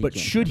 Yeah, but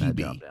should he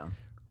be?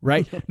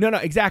 Right? No,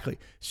 exactly.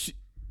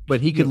 But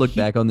he could look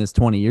back on this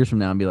 20 years from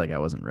now and be like, I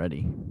wasn't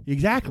ready.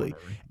 Exactly.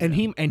 And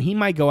he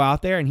might go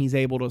out there and he's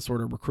able to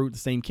sort of recruit the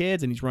same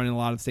kids and he's running a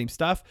lot of the same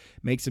stuff,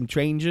 make some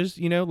changes,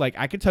 like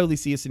I could totally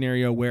see a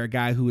scenario where a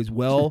guy who is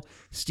well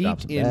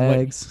steeped in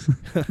bags.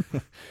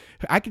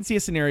 I can see a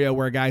scenario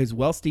where a guy who's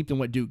well steeped in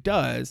what Duke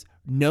does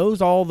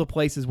knows all the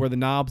places where the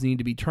knobs need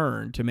to be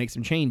turned to make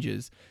some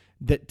changes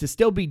that to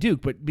still be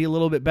Duke, but be a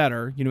little bit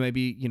better,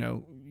 maybe,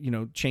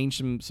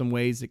 change some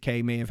ways that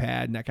K may have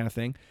had and that kind of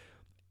thing.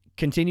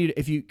 Continue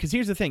to, because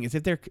here's the thing is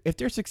if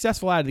they're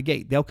successful out of the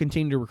gate, they'll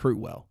continue to recruit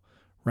well,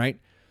 right?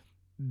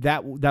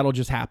 That'll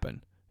just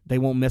happen. They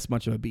won't miss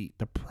much of a beat.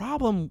 The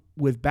problem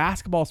with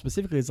basketball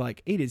specifically is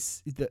like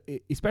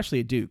especially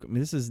at Duke. I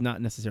mean, this is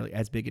not necessarily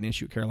as big an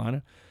issue at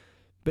Carolina,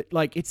 but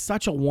like it's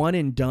such a one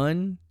and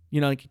done,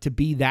 like to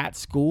be that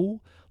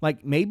school.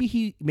 Like maybe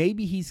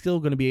he's still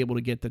going to be able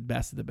to get the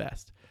best of the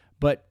best,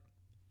 but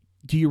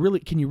can you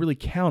really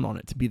count on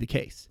it to be the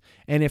case?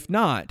 And if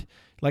not,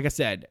 like I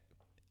said,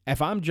 if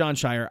I'm John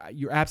Shire,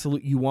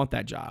 you want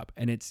that job.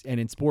 And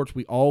in sports,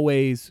 we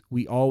always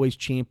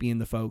champion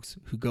the folks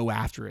who go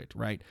after it,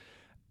 right?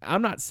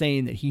 I'm not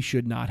saying that he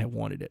should not have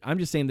wanted it. I'm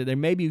just saying that there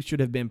maybe should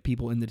have been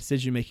people in the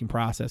decision-making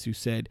process who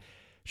said,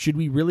 should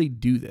we really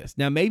do this?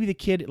 Now, maybe the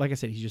kid, like I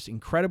said, he's just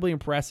incredibly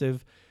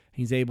impressive.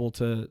 He's able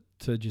to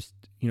just,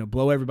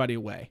 blow everybody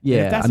away.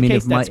 Yeah. If that's the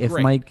case, that's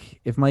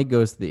great. If Mike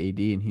goes to the AD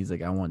and he's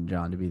like, I want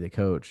John to be the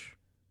coach,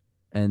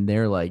 and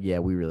they're like, yeah,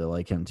 we really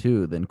like him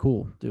too, then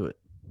cool, do it.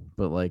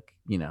 But like,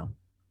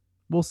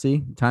 we'll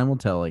see. Time will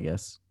tell, I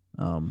guess.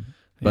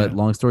 But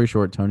long story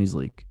short, Tony's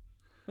league.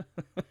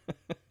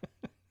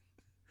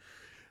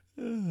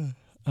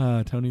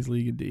 Tony's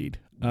league indeed.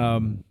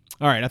 All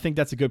right, I think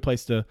that's a good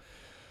place to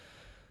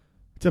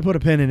put a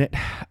pin in it.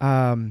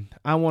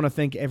 I want to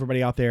thank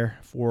everybody out there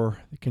for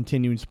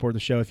continuing to support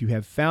the show. If you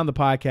have found the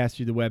podcast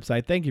through the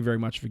website, thank you very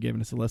much for giving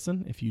us a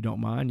listen. If you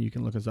don't mind, you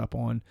can look us up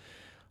on,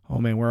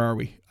 where are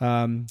we?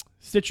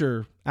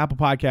 Stitcher, Apple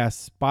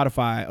Podcasts,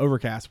 Spotify,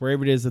 Overcast,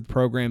 wherever it is that the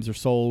programs are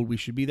sold. We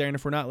should be there, and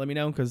if we're not, let me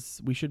know,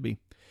 because we should be.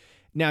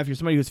 Now, if you're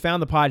somebody who's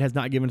found the pod, has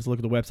not given us a look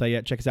at the website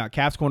yet, check us out,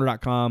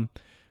 CapsCorner.com.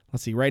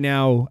 Let's see. Right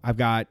now, I've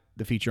got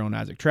the feature on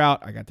Isaac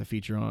Trout. I got the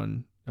feature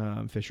on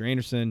Fisher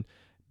Anderson.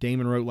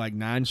 Damon wrote like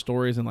 9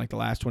 stories in like the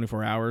last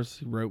 24 hours.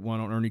 He wrote one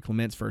on Ernie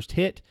Clement's first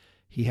hit.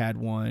 He had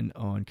one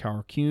on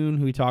Carl Kuhn,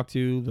 who he talked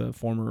to, the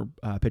former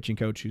pitching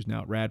coach who's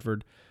now at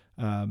Radford.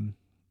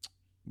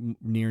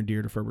 Near and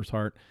dear to Ferber's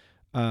heart.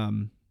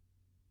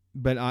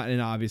 But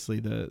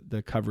obviously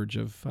the coverage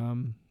of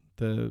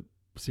the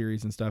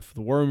series and stuff.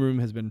 The War Room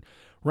has been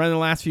running the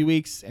last few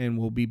weeks, and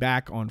we'll be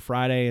back on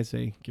Friday as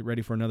they get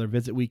ready for another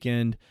visit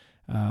weekend.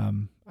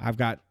 I've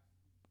got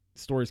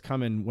stories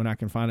coming when I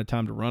can find a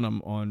time to run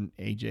them on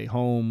AJ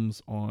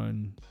Holmes,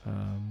 on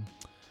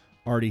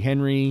Artie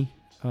Henry.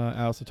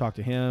 I also talked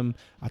to him.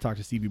 I talked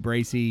to Stevie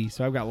Bracey.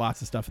 So I've got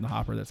lots of stuff in the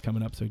hopper that's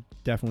coming up. So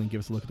definitely give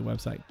us a look at the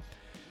website.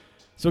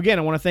 So again,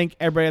 I want to thank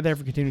everybody out there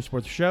for continuing to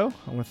support the show.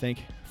 I want to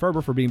thank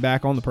Ferber for being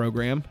back on the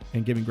program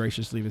and giving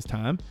graciously of his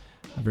time.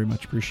 I very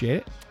much appreciate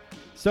it.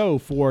 So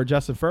for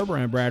Justin Ferber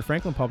and Brad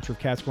Franklin, publisher of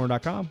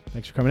CatsCorner.com,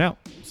 thanks for coming out.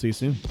 See you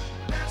soon.